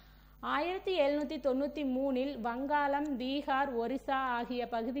 1793 வங்காளம், பீகார், ஒரிசா ஆகிய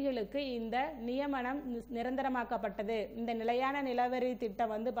பகுதிகளுக்கு இந்த நியமனம் நிரந்தரமாக்கப்பட்டது. இந்த நிலையான நிலவரி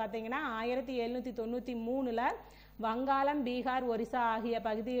திட்டம் வந்து பார்த்தீங்கன்னா 1793 வங்காளம், பீகார், ஒரிசா ஆகிய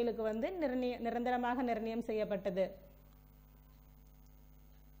பகுதிகளுக்கு வந்து நிரந்தரமாக நிர்ணயம் செய்யப்பட்டது.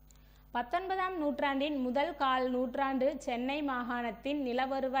 19ஆம் நூற்றாண்டின் முதல் கால் நூற்றாண்டு சென்னை மாகாணத்தின்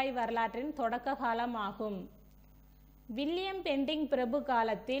நிலவருவாய் வரலாற்றின் தொடக்க காலம் ஆகும். வில்லியம் பெண்டிங் பிரபு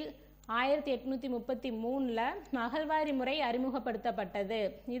காலத்தில் 1833 மகள்வாரி முறை அறிமுகப்படுத்தப்பட்டது.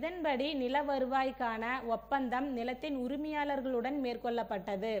 இதன்படி நில வருவாய்க்கான ஒப்பந்தம் நிலத்தின் உரிமையாளர்களுடன்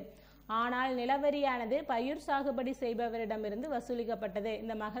மேற்கொள்ளப்பட்டது. ஆனால் நிலவரியானது பயிர் சாகுபடி செய்பவரிடமிருந்து வசூலிக்கப்பட்டது.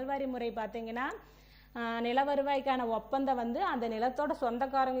 இந்த மகள்வாரி முறை பார்த்தீங்கன்னா நில வருவாய்க்கான ஒப்பந்தம் வந்து அந்த நிலத்தோட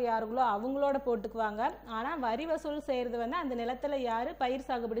சொந்தக்காரங்க யாருங்களோ அவங்களோட போட்டுக்குவாங்க. ஆனால் வரி வசூல் செய்கிறது வந்து அந்த நிலத்தில் யார் பயிர்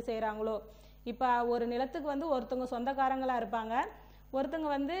சாகுபடி செய்கிறாங்களோ. இப்போ ஒரு நிலத்துக்கு வந்து ஒருத்தவங்க சொந்தக்காரங்களாக இருப்பாங்க, ஒருத்தவங்க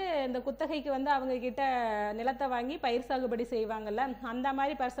வந்து இந்த குத்தகைக்கு வந்து அவங்க கிட்ட நிலத்தை வாங்கி பயிர் சாகுபடி செய்வாங்கல்ல, அந்த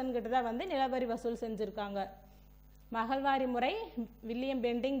மாதிரி பர்சன் கிட்ட தான் வந்து நிலவரி வசூல் செஞ்சுருக்காங்க. மகள்வாரி முறை வில்லியம்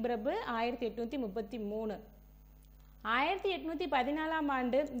பெண்டிங் பிரபு 1833. 1814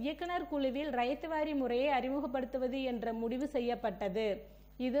 ஆண்டு இயக்குனர் குழுவில் ரயத்துவாரி முறையை அறிமுகப்படுத்துவது என்ற முடிவு செய்யப்பட்டது.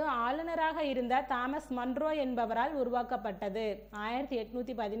 இது ஆளுநராக இருந்த தாமஸ் மன்ரோ என்பவரால் உருவாக்கப்பட்டது.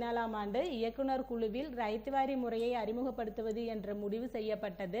 1814 ஆண்டு இயக்குனர் குழுவில் ரயத்துவாரி முறையை அறிமுகப்படுத்துவது என்ற முடிவு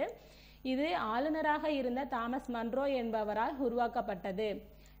செய்யப்பட்டது. இது ஆளுநராக இருந்த தாமஸ் மன்ரோ என்பவரால் உருவாக்கப்பட்டது.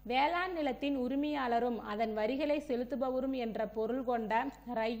 வேளாண் நிலத்தின் உரிமையாளரும் அதன் வரிகளை செலுத்துபவரும் என்ற பொருள் கொண்ட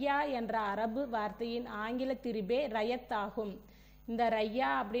ரையா என்ற அரபு வார்த்தையின் ஆங்கில திரிபே ரயத் ஆகும். இந்த ரையா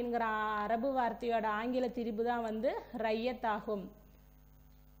அப்படிங்கிற அரபு வார்த்தையோட ஆங்கில திரிபு தான் வந்து ரையத் ஆகும்.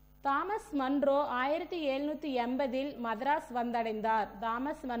 தாமஸ் மன்ரோ 1780 மதராஸ் வந்தடைந்தார்.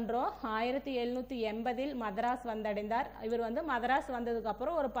 தாமஸ் மன்ரோ 1780 மதராஸ் வந்தடைந்தார். இவர் வந்து மதராஸ் வந்ததுக்கு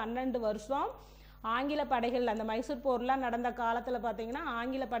அப்புறம் ஒரு 12 வருஷம் ஆங்கில படைகள், அந்த மைசூர் போர்லாம் நடந்த காலத்தில் பார்த்தீங்கன்னா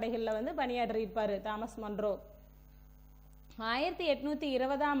ஆங்கில படைகளில் வந்து பணியாற்றியிருப்பார் தாமஸ் மன்ரோ.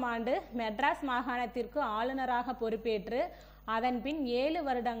 1820 ஆண்டு மெட்ராஸ் மாகாணத்திற்கு ஆளுநராக பொறுப்பேற்று அதன் பின் 7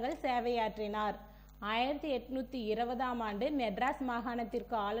 வருடங்கள் சேவையாற்றினார். 1820 ஆண்டு மெட்ராஸ்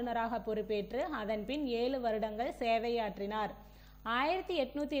மாகாணத்திற்கு ஆளுநராக பொறுப்பேற்று அதன் பின் 7 வருடங்கள் சேவையாற்றினார்.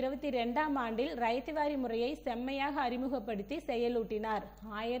 1822 ஆண்டில் ரயத்துவாரி முறையை செம்மையாக அறிமுகப்படுத்தி செயலூட்டினார்.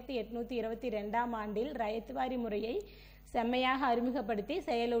 1822 ஆண்டில் ரயத்துவாரி முறையை செம்மையாக அறிமுகப்படுத்தி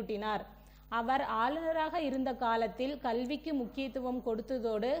செயலூட்டினார். அவர் ஆளுநராக இருந்த காலத்தில் கல்விக்கு முக்கியத்துவம்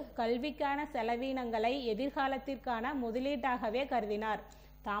கொடுத்ததோடு கல்விக்கான செலவினங்களை எதிர்காலத்திற்கான முதலீட்டாகவே கருதினார்.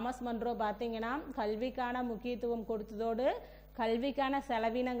 தாமஸ் மன்றோ பார்த்தீங்கன்னா கல்விக்கான முக்கியத்துவம் கொடுத்ததோடு கல்விக்கான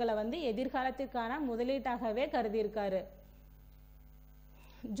செலவினங்களை எதிர்காலத்திற்கான முதலீட்டாகவே கருதியிருக்காரு.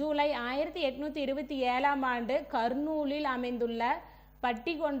 ஜூலை 1827ஆம் ஆண்டு கர்னூலில் அமைந்துள்ள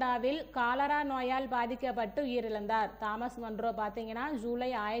பட்டிகொண்டாவில் காலரா நோயால் பாதிக்கப்பட்டு உயிரிழந்தார். தாமஸ் மன்றோ பார்த்தீங்கன்னா ஜூலை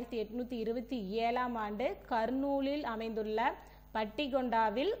 1827ஆம் ஆண்டு கர்னூலில் அமைந்துள்ள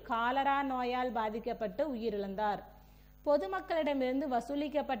பட்டிகொண்டாவில் காலரா நோயால் பாதிக்கப்பட்டு உயிரிழந்தார். பொதுமக்களிடமிருந்து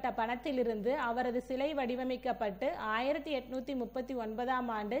வசூலிக்கப்பட்ட பணத்திலிருந்து அவரது சிலை வடிவமைக்கப்பட்டு 1839ஆம்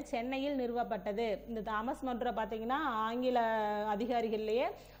ஆண்டு சென்னையில் நிறுவப்பட்டது. இந்த தாமஸ் மன்றோ பார்த்தீங்கன்னா ஆங்கில அதிகாரிகள்லேயே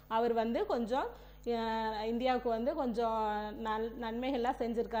அவர் கொஞ்சம் இந்தியாவுக்கு கொஞ்சம் நன்மைகள்லாம்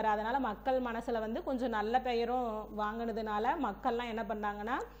செஞ்சுருக்காரு. அதனால் மக்கள் மனசில் கொஞ்சம் நல்ல பெயரும் வாங்கினதுனால மக்கள்லாம் என்ன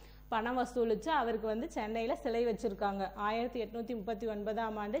பண்ணாங்கன்னா பணம் வசூலித்து அவருக்கு சென்னையில் சிலை வச்சுருக்காங்க.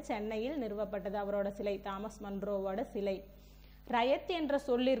 1839ஆம் ஆண்டு சென்னையில் நிறுவப்பட்டது அவரோட சிலை, தாமஸ் மன்றோவோட சிலை. ரயத் என்ற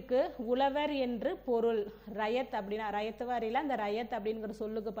சொல்லிற்கு உழவர் என்று பொருள். ரயத் அப்படின்னா ரயத்துவாரியில் அந்த ரயத் அப்படிங்கிற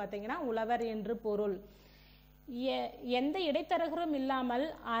சொல்லுக்கு பார்த்தீங்கன்னா உழவர் என்று பொருள். எந்த இடைத்தரகரும் இல்லாமல்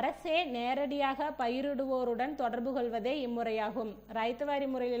அரசே நேரடியாக பயிரிடுவோருடன் தொடர்பு கொள்வதே இம்முறையாகும். ரயத்துவாரி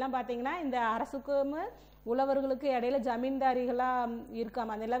முறையிலலாம் பார்த்தீங்கன்னா இந்த அரசுக்கும் உழவர்களுக்கு இடையில ஜமீன்தாரிகளாக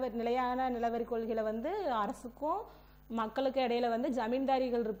இருக்காம நிலையான நிலவரி கொள்கையில் அரசுக்கும் மக்களுக்கு இடையில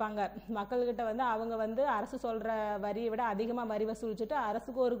ஜமீன்தாரிகள் இருப்பாங்க. மக்கள்கிட்ட அவங்க அரசு சொல்கிற வரியை விட அதிகமாக வரி வசூலிச்சுட்டு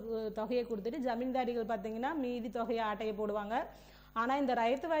அரசுக்கு ஒரு தொகையை கொடுத்துட்டு ஜமீன்தாரிகள் பார்த்தீங்கன்னா மீதி தொகையை ஆட்டையை போடுவாங்க. ஆனால் இந்த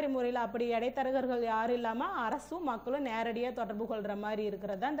ரயத்துவாரி முறையில் அப்படி இடைத்தரகர்கள் யாரும் இல்லாமல் அரசும் மக்களும் நேரடியாக தொடர்பு கொள்கிற மாதிரி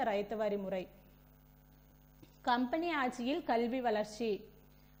இருக்கிறது தான் இந்த ரயத்துவாரி முறை. கம்பெனி ஆட்சியில் கல்வி வளர்ச்சி.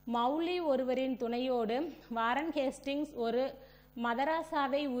 மௌலி ஒருவரின் துணையோடு வாரன் ஹேஸ்டிங்ஸ் ஒரு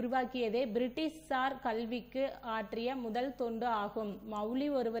மதராசாவை உருவாக்கியதே பிரிட்டிஷார் கல்விக்கு ஆற்றிய முதல் தொண்டு ஆகும். மௌலி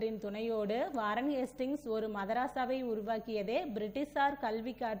ஒருவரின் துணையோடு வாரன் ஹேஸ்டிங்ஸ் ஒரு மதராசாவை உருவாக்கியதே பிரிட்டிஷார்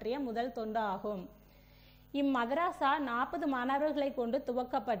கல்விக்கு ஆற்றிய முதல் தொண்டு ஆகும். இம்மதராசா 40 மாணவர்களை கொண்டு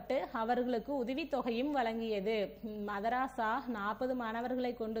துவக்கப்பட்டு அவர்களுக்கு உதவித்தொகையும் வழங்கியது. மதராசா 40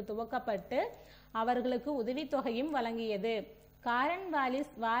 மாணவர்களை கொண்டு துவக்கப்பட்டு அவர்களுக்கு உதவித்தொகையும் வழங்கியது. காரன்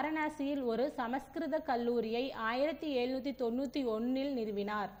வாலிஸ் வாரணாசியில் ஒரு சமஸ்கிருத கல்லூரியை 1791இல்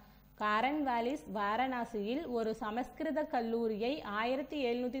நிறுவினார். காரன் வாலிஸ் வாரணாசியில் ஒரு சமஸ்கிருத கல்லூரியை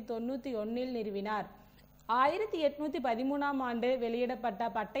 1791இல் நிறுவினார். 1813ஆம் ஆண்டு வெளியிடப்பட்ட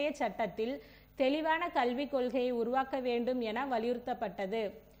பட்டய சட்டத்தில் தெளிவான கல்விக் கொள்கையை உருவாக்க வேண்டும் என வலியுறுத்தப்பட்டது.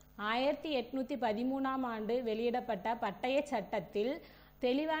 1813ஆம் ஆண்டு வெளியிடப்பட்ட பட்டய சட்டத்தில்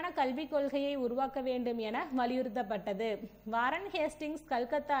தெளிவான கல்விக் கொள்கையை உருவாக்க வேண்டும் என வலியுறுத்தப்பட்டது. வாரன் ஹேஸ்டிங்ஸ்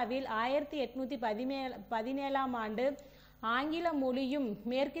கல்கத்தாவில் 1817ஆம் ஆண்டு ஆங்கில மொழியும்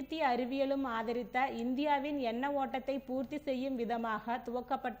மேற்கத்திய அறிவியலும் ஆதரித்த இந்தியாவின் எண்ண ஓட்டத்தை பூர்த்தி செய்யும் விதமாக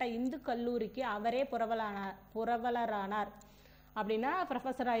துவக்கப்பட்ட இந்து கல்லூரிக்கு அவரே புரவலரானார். அப்படின்னா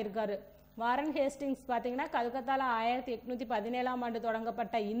ப்ரொஃபஸராக இருக்காரு. வாரன் ஹேஸ்டிங்ஸ் பார்த்தீங்கன்னா கல்கத்தாவில் 1817ஆம் ஆண்டு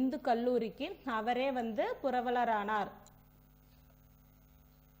தொடங்கப்பட்ட இந்து கல்லூரிக்கு அவரே புரவலரானார்.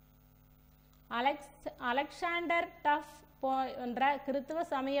 அலெக்சாண்டர் டஃப் போன்ற கிறித்துவ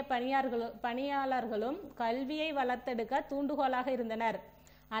சமய பணியாளர்களும் கல்வியை வளர்த்தெடுக்க தூண்டுகோலாக இருந்தனர்.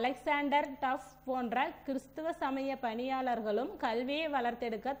 அலெக்சாண்டர் டஃப் போன்ற கிறிஸ்துவ சமய பணியாளர்களும் கல்வியை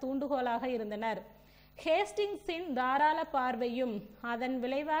வளர்த்தெடுக்க தூண்டுகோலாக இருந்தனர். ஹேஸ்டிங்ஸின் தாராள பார்வையும் அதன்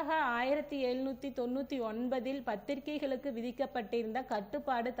விளைவாக 1799இல் பத்திரிகைகளுக்கு விதிக்கப்பட்டிருந்த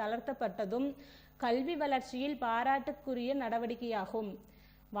கட்டுப்பாடு தளர்த்தப்பட்டதும் கல்வி வளர்ச்சியில் பாராட்டுக்குரிய நடவடிக்கையாகும்.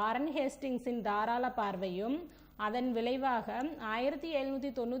 வாரன் ஹேஸ்டிங்ஸின் தாராள பார்வையும் அதன் விளைவாக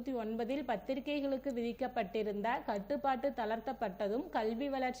 1799இல் பத்திரிகைகளுக்கு விதிக்கப்பட்டிருந்த கட்டுப்பாட்டு தளர்த்தப்பட்டதும் கல்வி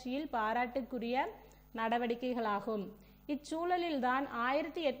வளர்ச்சியில் பாராட்டுக்குரிய நடவடிக்கைகளாகும். இச்சூழலில்தான்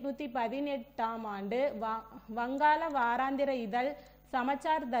 1818ஆம் ஆண்டு வங்காள வாராந்திர இதழ்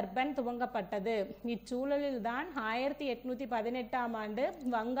சமாச்சார் தர்பன் துவங்கப்பட்டது. இச்சூழலில்தான் 1818ஆம் ஆண்டு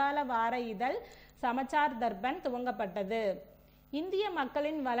வங்காள வார இதழ் சமாச்சார் தர்பன் துவங்கப்பட்டது. இந்திய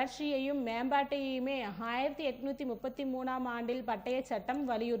மக்களின் வளர்ச்சியையும் மேம்பாட்டையுமே 1833ஆம் ஆண்டில் பட்டய சட்டம்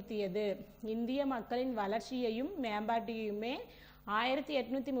வலியுறுத்தியது. இந்திய மக்களின் வளர்ச்சியையும் மேம்பாட்டையுமே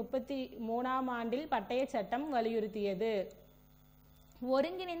 1833ஆம் ஆண்டில் பட்டய சட்டம் வலியுறுத்தியது.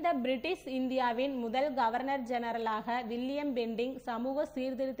 ஒருங்கிணைந்த பிரிட்டிஷ் இந்தியாவின் முதல் கவர்னர் ஜெனரலாக வில்லியம் பெண்டிங் சமூக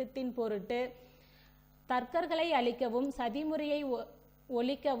சீர்திருத்தத்தின் பொருட்டு தர்க்கர்களை அழிக்கவும் சதிமுறையை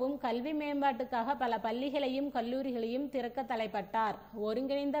ஒழிக்கவும் கல்வி மேம்பாட்டுக்காக பல பள்ளிகளையும் கல்லூரிகளையும் திறக்க தலைப்பட்டார்.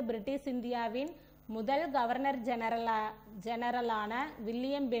 ஒருங்கிணைந்த பிரிட்டிஷ் இந்தியாவின் முதல் கவர்னர் ஜெனரலான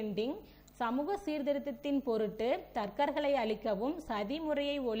வில்லியம் பெண்டிங் சமூக சீர்திருத்தத்தின் பொருட்டு தர்க்கர்களை அழிக்கவும் சதி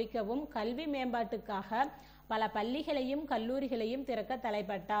முறையை ஒழிக்கவும் கல்வி மேம்பாட்டுக்காக பல பள்ளிகளையும் கல்லூரிகளையும் திறக்க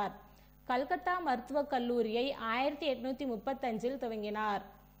தலைப்பட்டார். கல்கத்தா மருத்துவக் கல்லூரியை 1835 துவங்கினார்.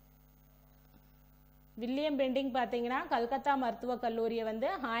 வில்லியம் பெண்டிங் பார்த்தீங்கன்னா கல்கத்தா மருத்துவக் கல்லூரியை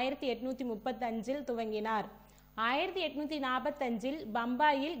 1835 துவங்கினார். 1845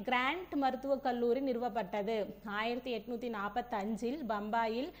 பம்பாயில் கிராண்ட் மருத்துவக் கல்லூரி நிறுவப்பட்டது. 1845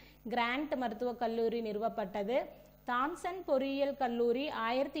 பம்பாயில் கிராண்ட் மருத்துவக் கல்லூரி நிறுவப்பட்டது. தாம்சன் பொறியியல் கல்லூரி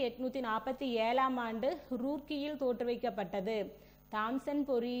 1847 ரூர்க்கியில் தோற்றுவிக்கப்பட்டது. தாம்சன்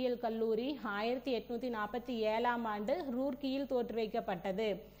பொறியியல் கல்லூரி 1847 ரூர்க்கியில் தோற்றுவிக்கப்பட்டது.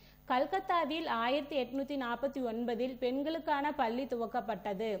 கல்கத்தாவில் 1849 பெண்களுக்கான பள்ளி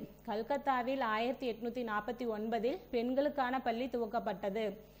துவக்கப்பட்டது. கல்கத்தாவில் 1849 பெண்களுக்கான பள்ளி துவக்கப்பட்டது.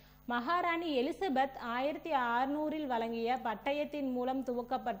 மகாராணி எலிசபெத் 1600 வழங்கிய பட்டயத்தின் மூலம்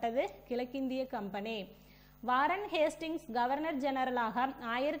துவக்கப்பட்டது கிழக்கிந்திய கம்பெனி. வாரன் ஹேஸ்டிங்ஸ் கவர்னர் ஜெனரலாக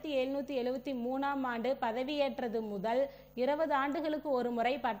 1773 பதவியேற்றது முதல் 20 ஆண்டுகளுக்கு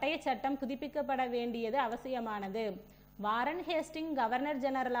ஒருமுறை பட்டய சட்டம் புதுப்பிக்கப்பட வேண்டியது அவசியமானது. வாரன் ஹேஸ்டிங் கவர்னர்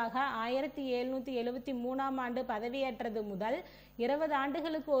ஜெனரலாக 1773 பதவியேற்றது முதல் 20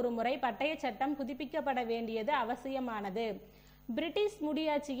 ஆண்டுகளுக்கு ஒரு முறை பட்டய சட்டம் புதுப்பிக்கப்பட வேண்டியது அவசியமானது. பிரிட்டிஷ்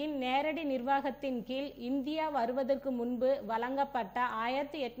முடியாட்சியின் நேரடி நிர்வாகத்தின் கீழ் இந்தியா வருவதற்கு முன்பு வழங்கப்பட்ட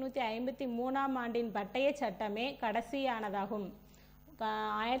 1853 பட்டய சட்டமே கடைசியானதாகும்.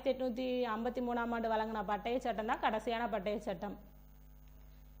 1853 வழங்கின பட்டய சட்டம் தான் கடைசியான பட்டய சட்டம்.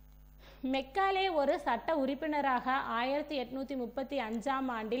 மெக்காலே ஒரு சட்ட உறுப்பினராக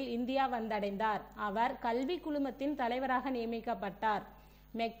 1835 இந்தியா வந்தடைந்தார். அவர் கல்வி குழுமத்தின் தலைவராக நியமிக்கப்பட்டார்.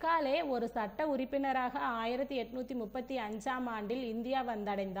 மெக்காலே ஒரு சட்ட உறுப்பினராக 1835 இந்தியா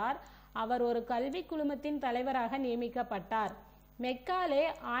வந்தடைந்தார். அவர் ஒரு கல்வி குழுமத்தின் தலைவராக நியமிக்கப்பட்டார். மெக்காலே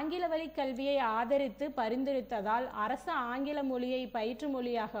ஆங்கில வழி கல்வியை ஆதரித்து பரிந்துரைத்ததால் அரசு ஆங்கில மொழியை பயிற்று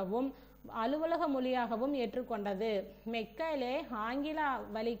மொழியாகவும் அலுவலக மொழியாகவும் ஏற்றுக்கொண்டது. மெக்காலே ஆங்கில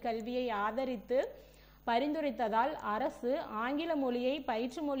வழி கல்வியை ஆதரித்து பரிந்துரைத்ததால் அரசு ஆங்கில மொழியை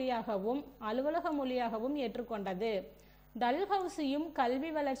பயிற்று மொழியாகவும் அலுவலக மொழியாகவும் ஏற்றுக்கொண்டது. டல்ஹவுசியும் கல்வி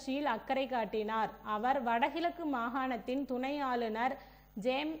வளர்ச்சியில் அக்கறை காட்டினார். அவர் வடகிழக்கு மாகாணத்தின் துணை ஆளுநர்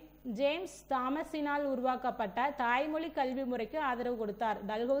ஜேம்ஸ் தாமஸினால் உருவாக்கப்பட்ட தாய்மொழி கல்வி முறைக்கு ஆதரவு கொடுத்தார்.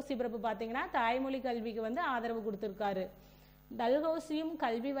 டல்ஹவுசி பிரபு பார்த்தீங்கன்னா தாய்மொழி கல்விக்கு ஆதரவு கொடுத்திருக்காரு. டல்ஹவுசியும்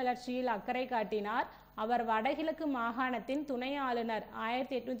கல்வி வளர்ச்சியில் அக்கறை காட்டினார். அவர் வடகிழக்கு மாகாணத்தின் துணை ஆளுநர்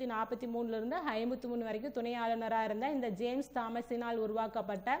 1843 53 வரைக்கும் துணை ஆளுநராக இருந்த இந்த ஜேம்ஸ் தாமஸினால்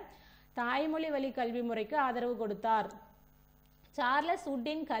உருவாக்கப்பட்ட தாய்மொழி வழி கல்வி முறைக்கு ஆதரவு கொடுத்தார். சார்லஸ்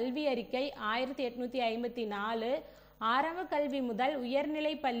வுட்டின் கல்வி அறிக்கை 1854 ஆரம்ப கல்வி முதல்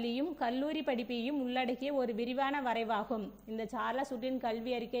உயர்நிலை பள்ளியும் கல்லூரி படிப்பையும் உள்ளடக்கிய ஒரு விரிவான வரைவாகும். இந்த சார்லஸ் வுட்டின்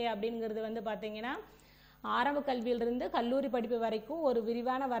கல்வி அறிக்கை அப்படிங்கிறது பார்த்தீங்கன்னா ஆரம்ப கல்வியிலிருந்து கல்லூரி படிப்பு வரைக்கும் ஒரு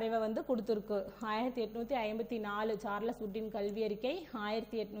விரிவான வரைவை கொடுத்துருக்கு. 1854 சார்லஸ் வுட்டின் கல்வி அறிக்கை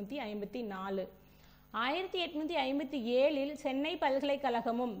 1854. 1857 சென்னை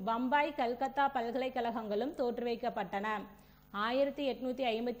பல்கலைக்கழகமும் பம்பாய் கல்கத்தா பல்கலைக்கழகங்களும் தோற்றுவிக்கப்பட்டன.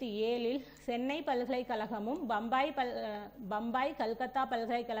 1857 சென்னை பல்கலைக்கழகமும் பம்பாய் கல்கத்தா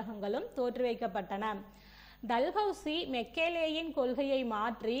பல்கலைக்கழகங்களும் தோற்றுவிக்கப்பட்டன. டல்ஹவுசி மெக்கேலேயின் கொள்கையை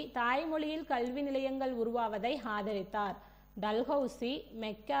மாற்றி தாய்மொழியில் கல்வி நிலையங்கள் உருவாவதை ஆதரித்தார். டல்ஹவுசி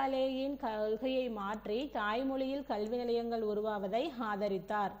மெக்காலேயின் கொள்கையை மாற்றி தாய்மொழியில் கல்வி நிலையங்கள் உருவாவதை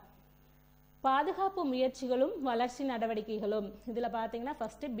ஆதரித்தார். பாதுகாப்பு முயற்சிகளும் வளர்ச்சி நடவடிக்கைகளும். இதில் பார்த்தீங்கன்னா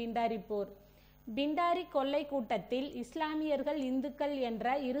ஃபர்ஸ்ட் பிண்டாரி போர். பிண்டாரி கொள்ளை கூட்டத்தில் இஸ்லாமியர்கள் இந்துக்கள் என்ற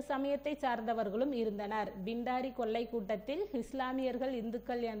இரு சமயத்தை சார்ந்தவர்களும் இருந்தனர். பிண்டாரி கொள்ளை கூட்டத்தில் இஸ்லாமியர்கள்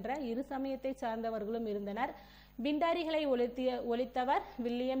இந்துக்கள் என்ற இரு சமயத்தை சார்ந்தவர்களும் இருந்தனர். பிண்டாரிகளை ஒழித்தவர்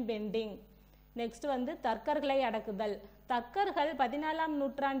வில்லியம் பெண்டிங். நெக்ஸ்ட் தர்க்கர்களை அடக்குதல். தர்க்கர்கள் 14ஆம்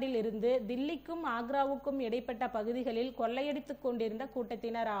நூற்றாண்டில் இருந்து தில்லிக்கும் ஆக்ராவுக்கும் இடைப்பட்ட பகுதிகளில் கொள்ளையடித்துக் கொண்டிருந்த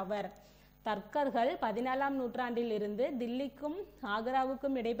கூட்டத்தினர் ஆவர். தர்க்கர்கள் 14ஆம் நூற்றாண்டில் இருந்து தில்லிக்கும்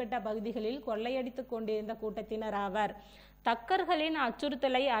ஆக்ராவுக்கும் இடைப்பட்ட பகுதிகளில் கொள்ளையடித்துக் கொண்டிருந்த கூட்டத்தினர் ஆவர். தர்க்கர்களின்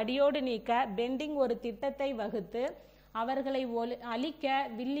அச்சுறுத்தலை அடியோடு நீக்க பெண்டிங் ஒரு திட்டத்தை வகுத்து அவர்களை அழிக்க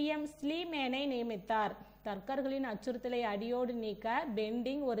வில்லியம் ஸ்லீமேனை நியமித்தார். தர்க்கர்களின் அச்சுறுத்தலை அடியோடு நீக்க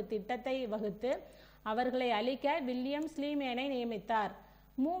பெண்டிங் ஒரு திட்டத்தை வகுத்து அவர்களை அழிக்க வில்லியம் ஸ்லீமேனை நியமித்தார்.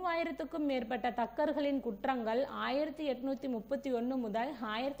 3000க்கும் மேற்பட்ட தக்கர்களின் குற்றங்கள் 1831 முதல்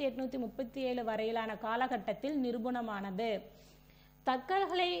 1837 வரையிலான காலகட்டத்தில் நிரூபணமானது.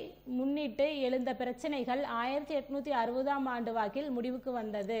 தக்கர்களை முன்னிட்டு எழுந்த பிரச்சனைகள் 1860ஆம் ஆண்டு வாக்கில் முடிவுக்கு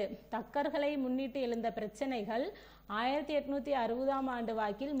வந்தது. தக்கர்களை முன்னிட்டு எழுந்த பிரச்சனைகள் 1860ஆம் ஆண்டு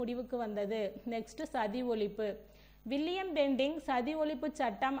வாக்கில் முடிவுக்கு வந்தது. நெக்ஸ்ட் சதி ஒழிப்பு. வில்லியம் பெண்டிங் சதி ஒழிப்பு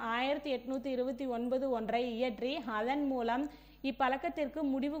சட்டம் 1829 ஒன்றை இயற்றி அதன் மூலம் இப்பழக்கத்திற்கு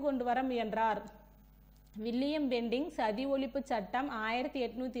முடிவு கொண்டு வர முயன்றார். வில்லியம் பெண்டிங் சதி ஒழிப்பு சட்டம்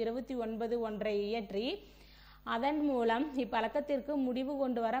 1829 ஒன்றை இயற்றி அதன் மூலம் இப்பழக்கத்திற்கு முடிவு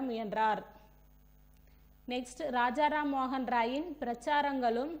கொண்டு வர முயன்றார். நெக்ஸ்ட், ராஜாராம் மோகன் ராயின்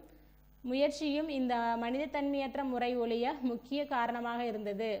பிரச்சாரங்களும் முயற்சியும் இந்த மனிதத்தன்மையற்ற முறை ஒழிய முக்கிய காரணமாக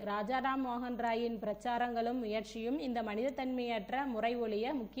இருந்தது. ராஜாராம் மோகன் ராயின் பிரச்சாரங்களும் முயற்சியும் இந்த மனிதத்தன்மையற்ற முறை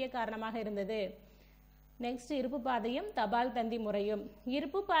ஒழிய முக்கிய காரணமாக இருந்தது. நெக்ஸ்ட், இருப்பு பாதையும் தபால் தந்தி முறையும்.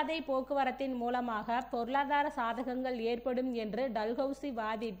 இருப்பு பாதை போக்குவரத்தின் மூலமாக பொருளாதார சாதகங்கள் ஏற்படும் என்று டல்ஹௌசி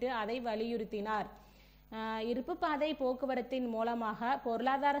வாதிட்டு அதை வலியுறுத்தினார். இருப்பு பாதை போக்குவரத்தின் மூலமாக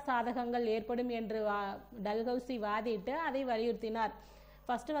பொருளாதார சாதகங்கள் ஏற்படும் என்று டல்ஹௌசி வாதிட்டு அதை வலியுறுத்தினார்.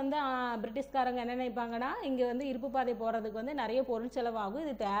 ஃபஸ்ட்டு பிரிட்டிஷ்காரங்க என்ன நினைப்பாங்கன்னா, இங்கே இருப்பு பாதை போகிறதுக்கு நிறைய பொருள் செலவாகும்,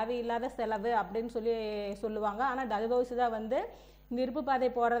 இது தேவையில்லாத செலவு அப்படின்னு சொல்லுவாங்க. ஆனால் டல்ஹௌசி தான் இந்த இருப்பு பாதை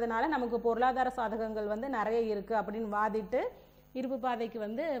போகிறதுனால நமக்கு பொருளாதார சாதகங்கள் நிறைய இருக்குது அப்படின்னு வாதிட்டு இருப்பு பாதைக்கு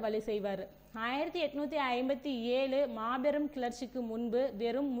வழி செய்வார். 1857 மாபெரும் கிளர்ச்சிக்கு முன்பு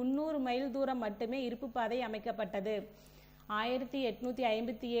வெறும் 300 மைல் தூரம் மட்டுமே இருப்பு பாதை அமைக்கப்பட்டது.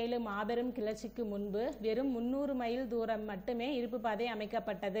 1857 மாபெரும் கிளர்ச்சிக்கு முன்பு வெறும் 300 மைல் தூரம் மட்டுமே இருப்பு பாதை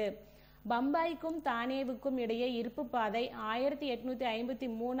அமைக்கப்பட்டது. பம்பாய்க்கும் தானேவுக்கும் இடையே இருப்பு பாதை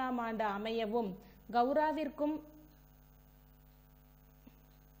 1853 ஆண்டு அமையவும் கவுராவிற்கும்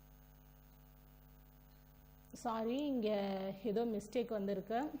இங்கே ஏதோ மிஸ்டேக்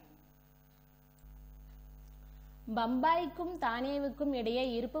வந்திருக்கு. பம்பாய்க்கும் தானேவுக்கும் இடையே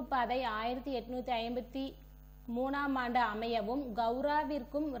இருப்பு பாதை 1853 ஆண்டு அமையவும்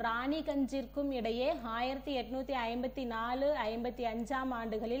கவுராவிற்கும் ராணிகஞ்சிற்கும் இடையே 1854-55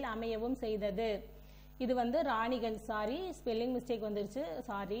 ஆண்டுகளில் அமையவும் செய்தது. இது ராணிகஞ்ச், ஸ்பெல்லிங் மிஸ்டேக் வந்துருச்சு,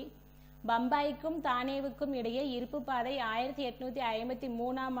 பம்பாய்க்கும் தானேவுக்கும் இடையே இருப்பு பாதை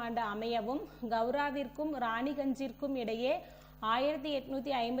 1853 ஆண்டு அமையவும் கவுராவிற்கும் ராணிகஞ்சிற்கும் இடையே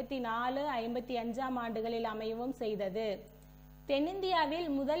 1854-55 ஆண்டுகளில் அமையவும் செய்தது. தென்னிந்தியாவில்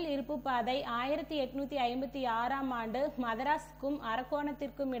முதல் இருப்பு பாதை 1856 ஆண்டு மதராஸுக்கும்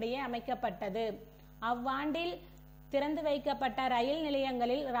அரக்கோணத்திற்கும் இடையே அமைக்கப்பட்டது. அவ்வாண்டில் திறந்து வைக்கப்பட்ட ரயில்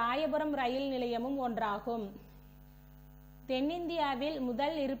நிலையங்களில் ராயபுரம் ரயில் நிலையமும் ஒன்றாகும். தென்னிந்தியாவில்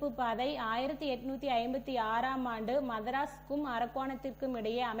முதல் இருப்பு பாதை 1856 ஆண்டு மதராஸுக்கும் அரக்கோணத்திற்கும்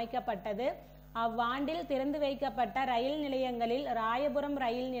இடையே அமைக்கப்பட்டது. அவ்வாண்டில் திறந்து வைக்கப்பட்ட ரயில் நிலையங்களில் ராயபுரம்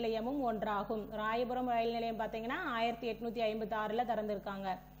ரயில் நிலையமும் ஒன்றாகும். ராயபுரம் ரயில் நிலையம் பார்த்தீங்கன்னா 1856 திறந்திருக்காங்க.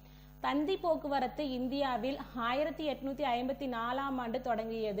 தந்தி போக்குவரத்து இந்தியாவில் 1854 ஆண்டு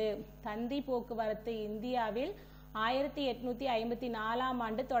தொடங்கியது. தந்தி போக்குவரத்து இந்தியாவில் 1854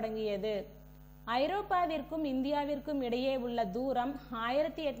 ஆண்டு தொடங்கியது. ஐரோப்பாவிற்கும் இந்தியாவிற்கும் இடையே உள்ள தூரம்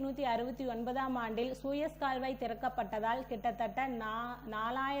 1869 ஆண்டில் சூயஸ் கால்வாய் திறக்கப்பட்டதால் கிட்டத்தட்ட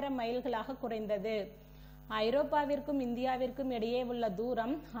 4000 மைல்களாக குறைந்தது. ஐரோப்பாவிற்கும் இந்தியாவிற்கும் இடையே உள்ள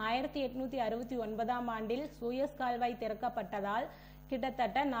தூரம் 1869 ஆண்டில் சூயஸ் கால்வாய் திறக்கப்பட்டதால்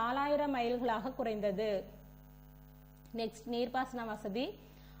கிட்டத்தட்ட 4000 மைல்களாக குறைந்தது. நெக்ஸ்ட், நீர்ப்பாசன வசதி.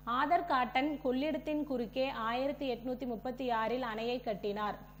 ஆதர் காட்டன் கொள்ளிடத்தின் குறுக்கே 1836 அணையை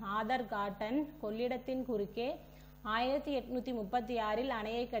கட்டினார். ஆதர் காட்டன் கொள்ளிடத்தின் குறுக்கே 1836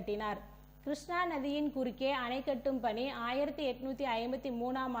 அணையை கட்டினார். கிருஷ்ணா நதியின் குறுக்கே அணை கட்டும் பணி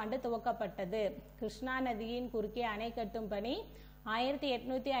 1853 ஆண்டு துவக்கப்பட்டது. கிருஷ்ணா நதியின் குறுக்கே அணை கட்டும் பணி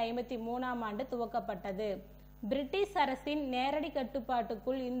 1853 ஆண்டு துவக்கப்பட்டது. பிரிட்டிஷ் அரசின் நேரடி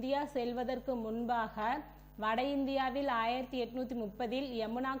கட்டுப்பாட்டுக்குள் இந்தியா செல்வதற்கு முன்பாக வட இந்தியாவில் 1830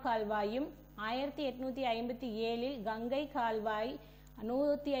 யமுனா கால்வாயும் 1857 கங்கை கால்வாய்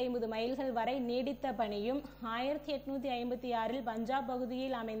 150 மைல்கள் வரை நீடித்த பணியும் 1856 பஞ்சாப்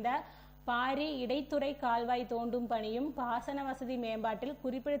பகுதியில் அமைந்த பாரி இடைத்துறை கால்வாய் தோண்டும் பணியும் பாசன வசதி மேம்பாட்டில்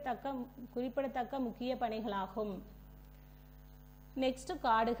குறிப்பிடத்தக்க முக்கிய பணிகளாகும். நெக்ஸ்ட்,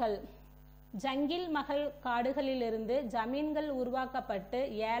 காடுகள். ஜங்கில் மகள் காடுகளிலிருந்து ஜமீன்கள் உருவாக்கப்பட்டு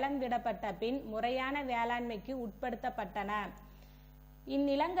ஏலம் விடப்பட்ட பின் முறையான வேளாண்மைக்கு உட்படுத்தப்பட்டன.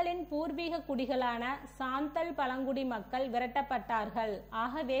 இந்நிலங்களின் பூர்வீக குடிகளான சாந்தல் பழங்குடி மக்கள் விரட்டப்பட்டார்கள்.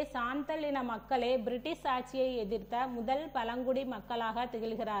 ஆகவே சாந்தல் இன மக்களே பிரிட்டிஷ் ஆட்சியை எதிர்த்த முதல் பழங்குடி மக்களாக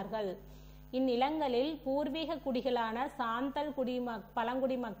திகழ்கிறார்கள். இந்நிலங்களில் பூர்வீக குடிகளான சாந்தல்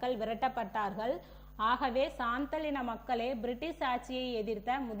பழங்குடி மக்கள் விரட்டப்பட்டார்கள். ஆகவே சாந்தல் இன மக்களே பிரிட்டிஷ் ஆட்சியை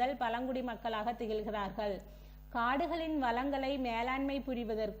எதிர்த்த முதல் பழங்குடி மக்களாக திகழ்கிறார்கள். காடுகளின் வளங்களை மேலாண்மை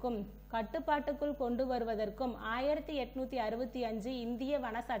புரிவதற்கும் கட்டுப்பாட்டுக்குள் கொண்டு வருவதற்கும் 1865 இந்திய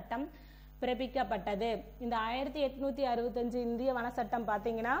வன சட்டம் பிறப்பிக்கப்பட்டது. இந்த 1865 இந்திய வன சட்டம்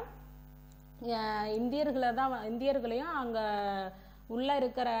பார்த்தீங்கன்னா இந்தியர்களையும் அங்கே உள்ள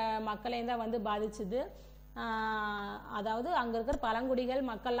இருக்கிற மக்களையும் தான் பாதிச்சுது. அதாவது அங்கே இருக்கிற பழங்குடிகள்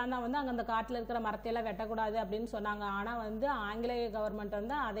மக்கள்லாம் தான் வந்து அங்கே அந்த காட்டில் இருக்கிற மரத்தையெல்லாம் வெட்டக்கூடாது அப்படின்னு சொன்னாங்க. ஆனால் வந்து ஆங்கிலேய கவர்மெண்ட்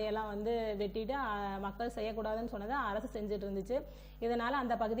வந்து அதையெல்லாம் வந்து வெட்டிட்டு மக்கள் செய்யக்கூடாதுன்னு சொன்னதை அரசு செஞ்சுட்டு இருந்துச்சு. இதனால்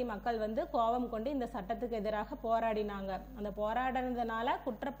அந்த பகுதி மக்கள் வந்து கோபம் கொண்டு இந்த சட்டத்துக்கு எதிராக போராடினாங்க. அந்த போராடினதுனால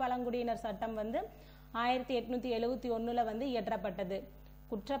குற்றப்பழங்குடியினர் சட்டம் வந்து 1871 வந்து இயற்றப்பட்டது.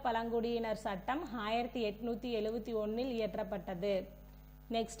 குற்றப்பழங்குடியினர் சட்டம் 1871 இயற்றப்பட்டது.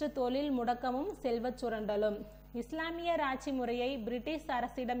 நெக்ஸ்ட், தொழில் முடக்கமும் செல்வச் சுரண்டலும். இஸ்லாமியர் ஆட்சி முறையை பிரிட்டிஷ்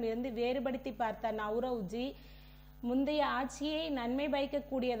அரசிடம் இருந்து வேறுபடுத்தி பார்த்த நவ்ரோஜி முந்தைய ஆட்சியை நன்மை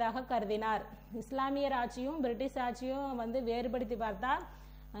பயக்கக்கூடியதாக கருதினார். இஸ்லாமியர் ஆட்சியும் பிரிட்டிஷ் ஆட்சியும் வந்து வேறுபடுத்தி பார்த்தா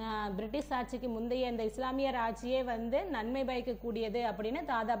பிரிட்டிஷ் ஆட்சிக்கு முந்தைய இந்த இஸ்லாமியர் ஆட்சியே வந்து நன்மை பயக்கக்கூடியது அப்படின்னு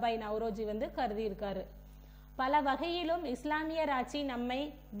தாதாபாய் நவ்ரோஜி வந்து கருதியிருக்காரு. பல வகையிலும் இஸ்லாமியர் ஆட்சி நம்மை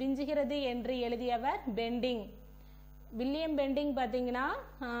விஞ்சுகிறது என்று எழுதியவர் பெண்டிங். வில்லியம் பெண்டிங் பார்த்தீங்கன்னா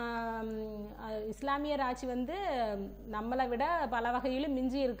இஸ்லாமியர் ஆட்சி வந்து நம்மளை விட பல வகையிலும்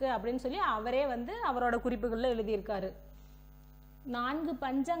மிஞ்சி இருக்கு அப்படின்னு சொல்லி அவரே வந்து அவரோட குறிப்புகளில் எழுதியிருக்காரு. 4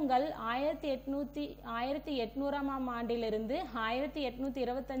 பஞ்சங்கள் 1800ஆம் ஆண்டிலிருந்து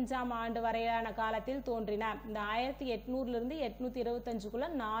 1825ஆம் ஆண்டு வரையிலான காலத்தில் தோன்றின. இந்த 1800லிருந்து 825க்குள்ள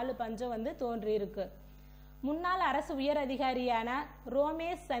 4 பஞ்சம் வந்து தோன்றியிருக்கு. முன்னாள் அரசு உயர் அதிகாரியான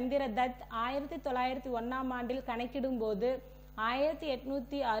ரோமேஷ் சந்திர தத் 1901ஆம் ஆண்டில் கணக்கிடும்போது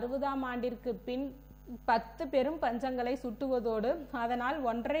 1860ஆம் ஆண்டிற்கு பின் 10 பெரும் பஞ்சங்களை சுட்டுவதோடு அதனால்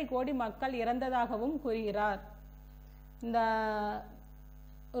 1.5 கோடி மக்கள் இறந்ததாகவும் கூறுகிறார். இந்த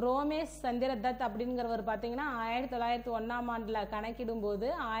ரோமேஷ் சந்திர தத் அப்படிங்கிறவர் பார்த்தீங்கன்னா 1901ஆம் ஆண்டில் கணக்கிடும்போது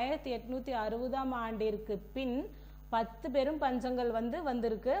 1860ஆம் ஆண்டிற்கு பின் 10 பெரும் பஞ்சங்கள் வந்து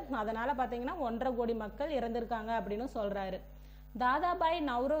வந்திருக்கு. அதனால பார்த்தீங்கன்னா 1.5 கோடி மக்கள் இறந்திருக்காங்க அப்படின்னு சொல்றாரு. தாதாபாய்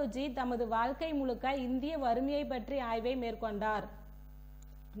நவ்ரோஜி தமது வாழ்க்கை முழுக்க இந்திய வறுமையை பற்றி ஆய்வை மேற்கொண்டார்.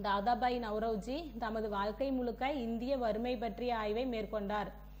 தாதாபாய் நவ்ரோஜி தமது வாழ்க்கை முழுக்க இந்திய வறுமை பற்றிய ஆய்வை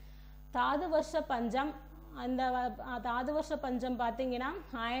மேற்கொண்டார். தாது வருஷ பஞ்சம், அந்த தாது வருஷ பஞ்சம் பார்த்தீங்கன்னா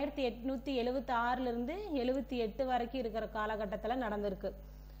 1876லிருந்து 78 வரைக்கும் இருக்கிற காலகட்டத்தில் நடந்திருக்கு.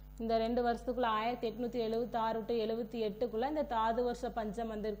 இந்த 2 வருஷத்துக்குள்ள 1876 to 78க்குள்ள இந்த தாது வருஷ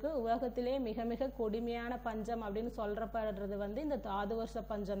பஞ்சம் வந்திருக்கு. உலகத்திலே மிக மிக கொடுமையான பஞ்சம் அப்படின்னு சொல்றப்படுறது வந்து இந்த தாது வருஷ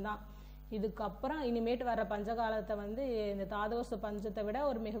பஞ்சம் தான். இதுக்கப்புறம் இனிமேட்டு வர பஞ்சகாலத்தை வந்து இந்த தாது வருஷ பஞ்சத்தை விட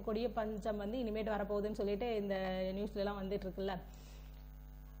ஒரு மிக கொடிய பஞ்சம் வந்து இனிமேட்டு வரப்போகுதுன்னு சொல்லிட்டு இந்த நியூஸ்லாம் வந்துட்டு இருக்குல்ல.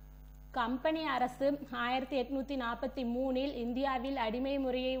 கம்பெனி அரசு 1843இல் இந்தியாவில் அடிமை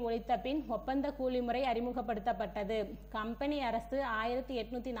முறையை ஒழித்த பின் ஒப்பந்த கூலி முறை அறிமுகப்படுத்தப்பட்டது. கம்பெனி அரசு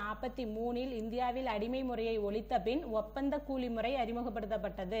 1843இல் இந்தியாவில் அடிமை முறையை ஒழித்த பின் ஒப்பந்த கூலி முறை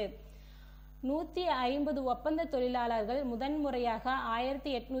அறிமுகப்படுத்தப்பட்டது. 150 ஒப்பந்த தொழிலாளர்கள் முதன்முறையாக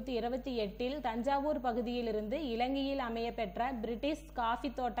 1828இல் தஞ்சாவூர் பகுதியிலிருந்து இலங்கையில் அமைய பெற்ற பிரிட்டிஷ்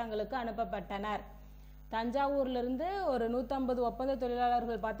காஃபி தோட்டங்களுக்கு அனுப்பப்பட்டனர். தஞ்சாவூர்லேருந்து ஒரு 150 ஒப்பந்த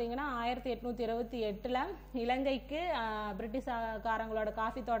தொழிலாளர்கள் பார்த்தீங்கன்னா 1828 இலங்கைக்கு பிரிட்டிஷ்காரங்களோட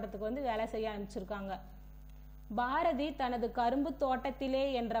காஃபி தோட்டத்துக்கு வந்து வேலை செய்ய அனுப்பிச்சிருக்காங்க. பாரதி தனது கரும்பு தோட்டத்திலே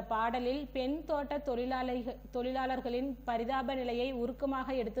என்ற பாடலில் பெண் தோட்ட தொழிலாளர்களின் பரிதாப நிலையை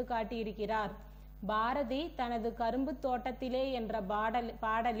உருக்கமாக எடுத்து காட்டியிருக்கிறார். பாரதி தனது கரும்பு தோட்டத்திலே என்ற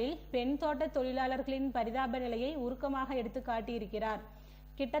பாடலில் பெண் தோட்ட தொழிலாளர்களின் பரிதாப நிலையை உருக்கமாக எடுத்து காட்டியிருக்கிறார்.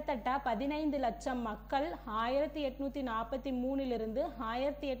 கிட்டத்தட்ட 15 லட்சம் மக்கள் 1843லிருந்து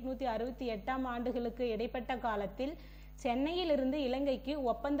 1868ஆம் ஆண்டுகளுக்கு இடைப்பட்ட காலத்தில் சென்னையிலிருந்து இலங்கைக்கு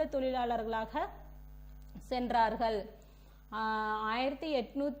ஒப்பந்த தொழிலாளர்களாக சென்றார்கள்.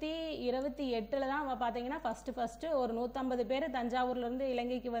 1828 தான் பார்த்தீங்கன்னா ஃபர்ஸ்ட் ஒரு 150 பேர் தஞ்சாவூர்லேருந்து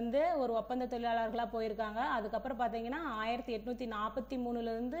இலங்கைக்கு வந்து ஒரு ஒப்பந்த தொழிலாளர்களாக போயிருக்காங்க. அதுக்கப்புறம் பார்த்தீங்கன்னா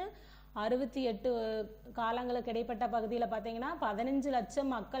 1843லிருந்து 68 காலங்களுக்கு இடைப்பட்ட பகுதியில் பார்த்தீங்கன்னா 15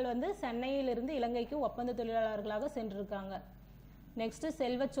 லட்சம் மக்கள் வந்து சென்னையிலிருந்து இலங்கைக்கு ஒப்பந்த தொழிலாளர்களாக சென்றிருக்காங்க. நெக்ஸ்ட்,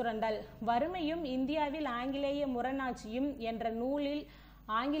 செல்வச் சுரண்டல். வறுமையும் இந்தியாவில் ஆங்கிலேய முரணாட்சியும் என்ற நூலில்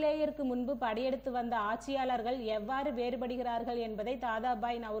ஆங்கிலேயருக்கு முன்பு படையெடுத்து வந்த ஆட்சியாளர்கள் எவ்வாறு வேறுபடுகிறார்கள் என்பதை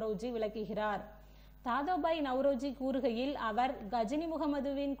தாதாபாய் நவ்ரோஜி விளக்குகிறார். தாதாபாய் நவ்ரோஜி கூறுகையில் அவர் கஜினி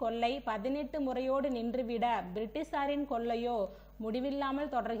முகமதுவின் கொள்ளை 18 முறையோடு நின்றுவிட பிரிட்டிஷாரின் கொள்ளையோ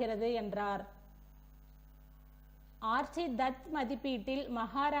முடிவில்லாமல் தொடர்கிறது என்றார். ஆர்ச்சி தத் மதிப்பீட்டில்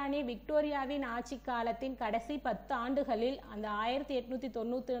மகாராணி விக்டோரியாவின் ஆட்சி காலத்தின் கடைசி 10 ஆண்டுகளில் அந்த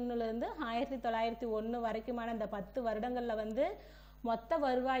 1891லிருந்து 1901 வரைக்குமான இந்த 10 வருடங்கள்ல வந்து மொத்த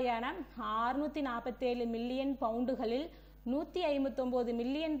வருவாயான 647 மில்லியன் பவுண்டுகளில் 159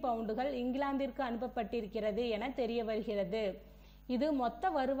 மில்லியன் பவுண்டுகள் இங்கிலாந்திற்கு அனுப்பப்பட்டிருக்கிறது என தெரிய வருகிறது. இது மொத்த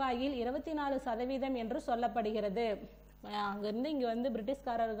வருவாயில் 24% என்று சொல்லப்படுகிறது. அங்கிருந்து இங்க வந்து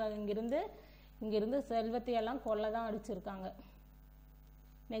பிரிட்டிஷ்காரர்கள் இங்கிருந்து செல்வத்தை எல்லாம் கொள்ள தான் அடிச்சிருக்காங்க.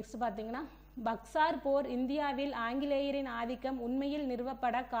 நெக்ஸ்ட் பார்த்தீங்கன்னா பக்சார் போர் இந்தியாவில் ஆங்கிலேயரின் ஆதிக்கம் உண்மையில்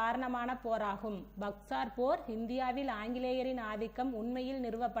நிறுவப்பட காரணமான போராகும். பக்சார் போர் இந்தியாவில் ஆங்கிலேயரின் ஆதிக்கம் உண்மையில்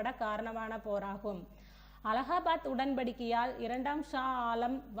நிறுவப்பட காரணமான போராகும். அலகாபாத் உடன்படிக்கையால் இரண்டாம் ஷா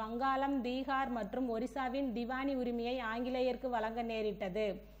ஆலம் வங்காளம், பீகார் மற்றும் ஒரிசாவின் திவானி உரிமையை ஆங்கிலேயருக்கு வழங்க நேரிட்டது.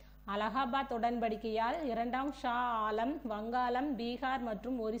 அலகாபாத் உடன்படிக்கையால் இரண்டாம் ஷா ஆலம் வங்காளம், பீகார்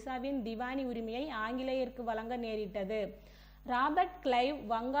மற்றும் ஒரிசாவின் திவானி உரிமையை ஆங்கிலேயருக்கு வழங்க நேரிட்டது. ராபர்ட் கிளைவ்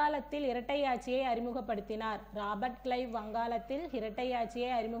வங்காளத்தில் இரட்டையாட்சியை அறிமுகப்படுத்தினார். ராபர்ட் கிளைவ் வங்காளத்தில் இரட்டையாட்சியை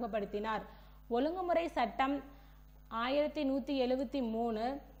அறிமுகப்படுத்தினார். ஒழுங்குமுறை சட்டம் 1173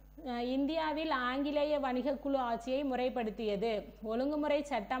 இந்தியாவில் ஆங்கிலேய வணிக குழு ஆட்சியை முறைப்படுத்தியது. ஒழுங்குமுறை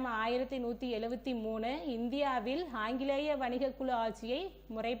சட்டம் 1173 இந்தியாவில் ஆங்கிலேய வணிக குழு ஆட்சியை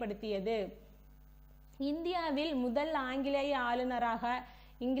முறைப்படுத்தியது. இந்தியாவில் முதல் ஆங்கிலேய ஆளுநராக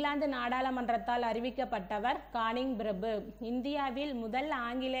இங்கிலாந்து நாடாளுமன்றத்தால் அறிவிக்கப்பட்டவர் கானிங் பிரபு. இந்தியாவில் முதல்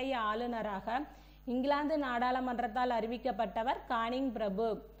ஆங்கிலேய ஆளுநராக இங்கிலாந்து நாடாளுமன்றத்தால் அறிவிக்கப்பட்டவர் கானிங் பிரபு.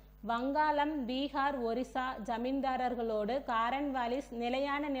 வங்காளம், பீகார், ஒரிசா ஜமீன்தாரர்களோடு காரன்வாலிஸ்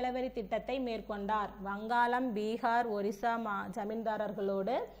நிலையான நிலவரி திட்டத்தை மேற்கொண்டார். வங்காளம், பீகார், ஒரிசா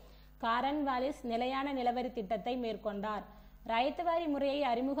ஜமீன்தாரர்களோடு காரன்வாலிஸ் நிலையான நிலவரி திட்டத்தை மேற்கொண்டார். ரைத்வாரி முறையை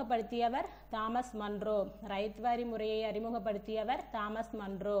அறிமுகப்படுத்தியவர் தாமஸ் மன்றோ. ரைத்வாரி முறையை அறிமுகப்படுத்தியவர் தாமஸ்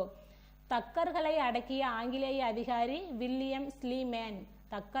மன்றோ. தக்கர்களை அடக்கிய ஆங்கிலேய அதிகாரி வில்லியம் ஸ்லீமேன்.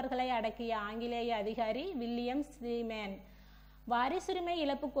 தக்கர்களை அடக்கிய ஆங்கிலேய அதிகாரி வில்லியம் ஸ்லீமேன். வாரிசுரிமை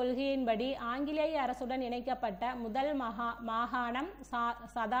இழப்பு கொள்கையின்படி ஆங்கிலேய அரசுடன் இணைக்கப்பட்ட முதல் மாகாணம்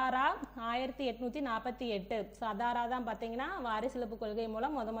சதாரா 1848. சதாரா தான் பார்த்தீங்கன்னா வாரிசு இழப்பு கொள்கை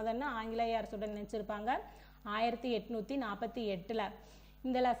மூலம் முதல்ல ஆங்கிலேய அரசுடன் இணைச்சிருப்பாங்க 1848.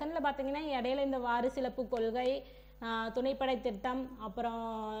 இந்த லெசனில் பார்த்தீங்கன்னா இடையில இந்த வாரிசு இழப்பு கொள்கை, துணைப்படை திட்டம், அப்புறம்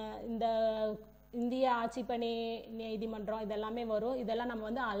இந்த இந்திய ஆட்சிப்பணி நீதிமன்றம் இதெல்லாமே வரும். இதெல்லாம் நம்ம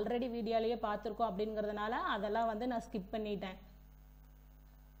வந்து ஆல்ரெடி வீடியோலேயே பார்த்துருக்கோம். அப்படிங்கிறதுனால அதெல்லாம் வந்து நான் ஸ்கிப் பண்ணிட்டேன்.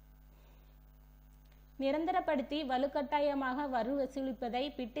 நிரந்தரப்படுத்தி வலுக்கட்டாயமாக வரி வசூலிப்பதை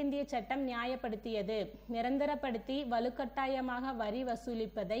பிட்டிந்திய சட்டம் நியாயப்படுத்தியது. நிரந்தரப்படுத்தி வலுக்கட்டாயமாக வரி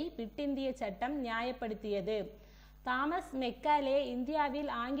வசூலிப்பதை பிட்டிந்திய சட்டம் நியாயப்படுத்தியது. தாமஸ் மெக்காலே இந்தியாவில்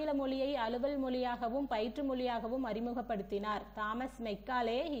ஆங்கில மொழியை அலுவல் மொழியாகவும் பயிற்று மொழியாகவும் அறிமுகப்படுத்தினார். தாமஸ்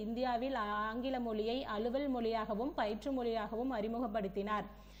மெக்காலே இந்தியாவில் ஆங்கில மொழியை அலுவல் மொழியாகவும் பயிற்று மொழியாகவும் அறிமுகப்படுத்தினார்.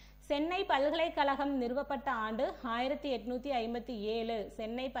 சென்னை பல்கலைக்கழகம் நிறுவப்பட்ட ஆண்டு 1857.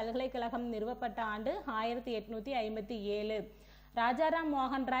 சென்னை பல்கலைக்கழகம் நிறுவப்பட்ட ஆண்டு 1857. ராஜாராம்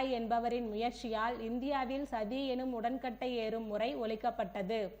மோகன் ராய் என்பவரின் முயற்சியால் இந்தியாவில் சதி எனும் உடன்கட்டை ஏறும் முறை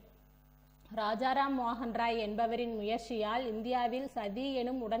ஒழிக்கப்பட்டது. ராஜாராம் மோகன் ராய் என்பவரின் முயற்சியால் இந்தியாவில் சதி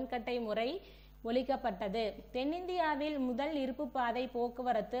எனும் உடன்கட்டை முறை ஒழிக்கப்பட்டது. தென்னிந்தியாவில் முதல் இருப்பு பாதை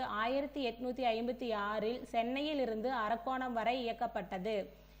போக்குவரத்து 1856 சென்னையில் இருந்து அரக்கோணம் வரை இயக்கப்பட்டது.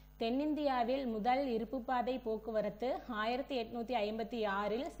 தென்னிந்தியாவில் முதல் இருப்பு பாதை போக்குவரத்து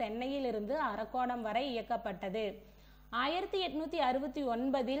 1856 சென்னையில் இருந்து அரக்கோணம் வரை இயக்கப்பட்டது.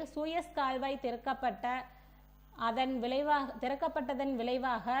 1869 சூயஸ் கால்வாய் திறக்கப்பட்டதன்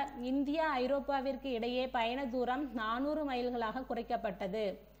விளைவாக இந்தியா ஐரோப்பாவிற்கு இடையே பயண தூரம் 400 மைல்களாக குறைக்கப்பட்டது.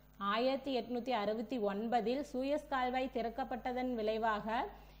 1869 சூயஸ் கால்வாய் திறக்கப்பட்டதன் விளைவாக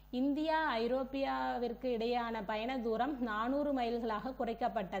இந்தியா ஐரோப்பியாவிற்கு இடையேயான பயண தூரம் 400 மைல்களாக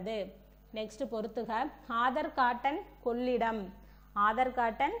குறைக்கப்பட்டது. நெக்ஸ்ட் பொறுத்துக. Author cotton Kollidam. Author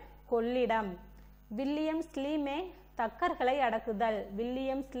cotton Kollidam. William Sleeman தக்கர்களை அடக்குதல்.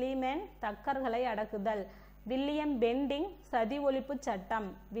 William Sleeman தக்கர்களை அடக்குதல். William Bentinck சதி ஒழிப்பு சட்டம்.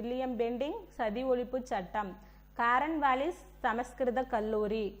 வில்லியம் பெண்டிங் சதி ஒழிப்பு சட்டம். காரன்வாலிஸ் சமஸ்கிருத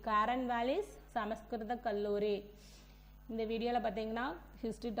கல்லூரி. காரன்வாலிஸ் சமஸ்கிருத கல்லூரி. இந்த வீடியோவில் பார்த்தீங்கன்னா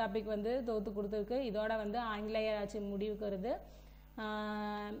ஹிஸ்ட்ரி டாபிக் வந்து தொகுத்து கொடுத்துருக்கு. இதோட வந்து ஆங்கிலேய ஆட்சி முடிவுக்கு வருது.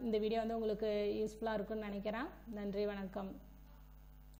 இந்த வீடியோ வந்து உங்களுக்கு யூஸ்ஃபுல்லாக இருக்குன்னு நினைக்கிறேன். நன்றி, வணக்கம்.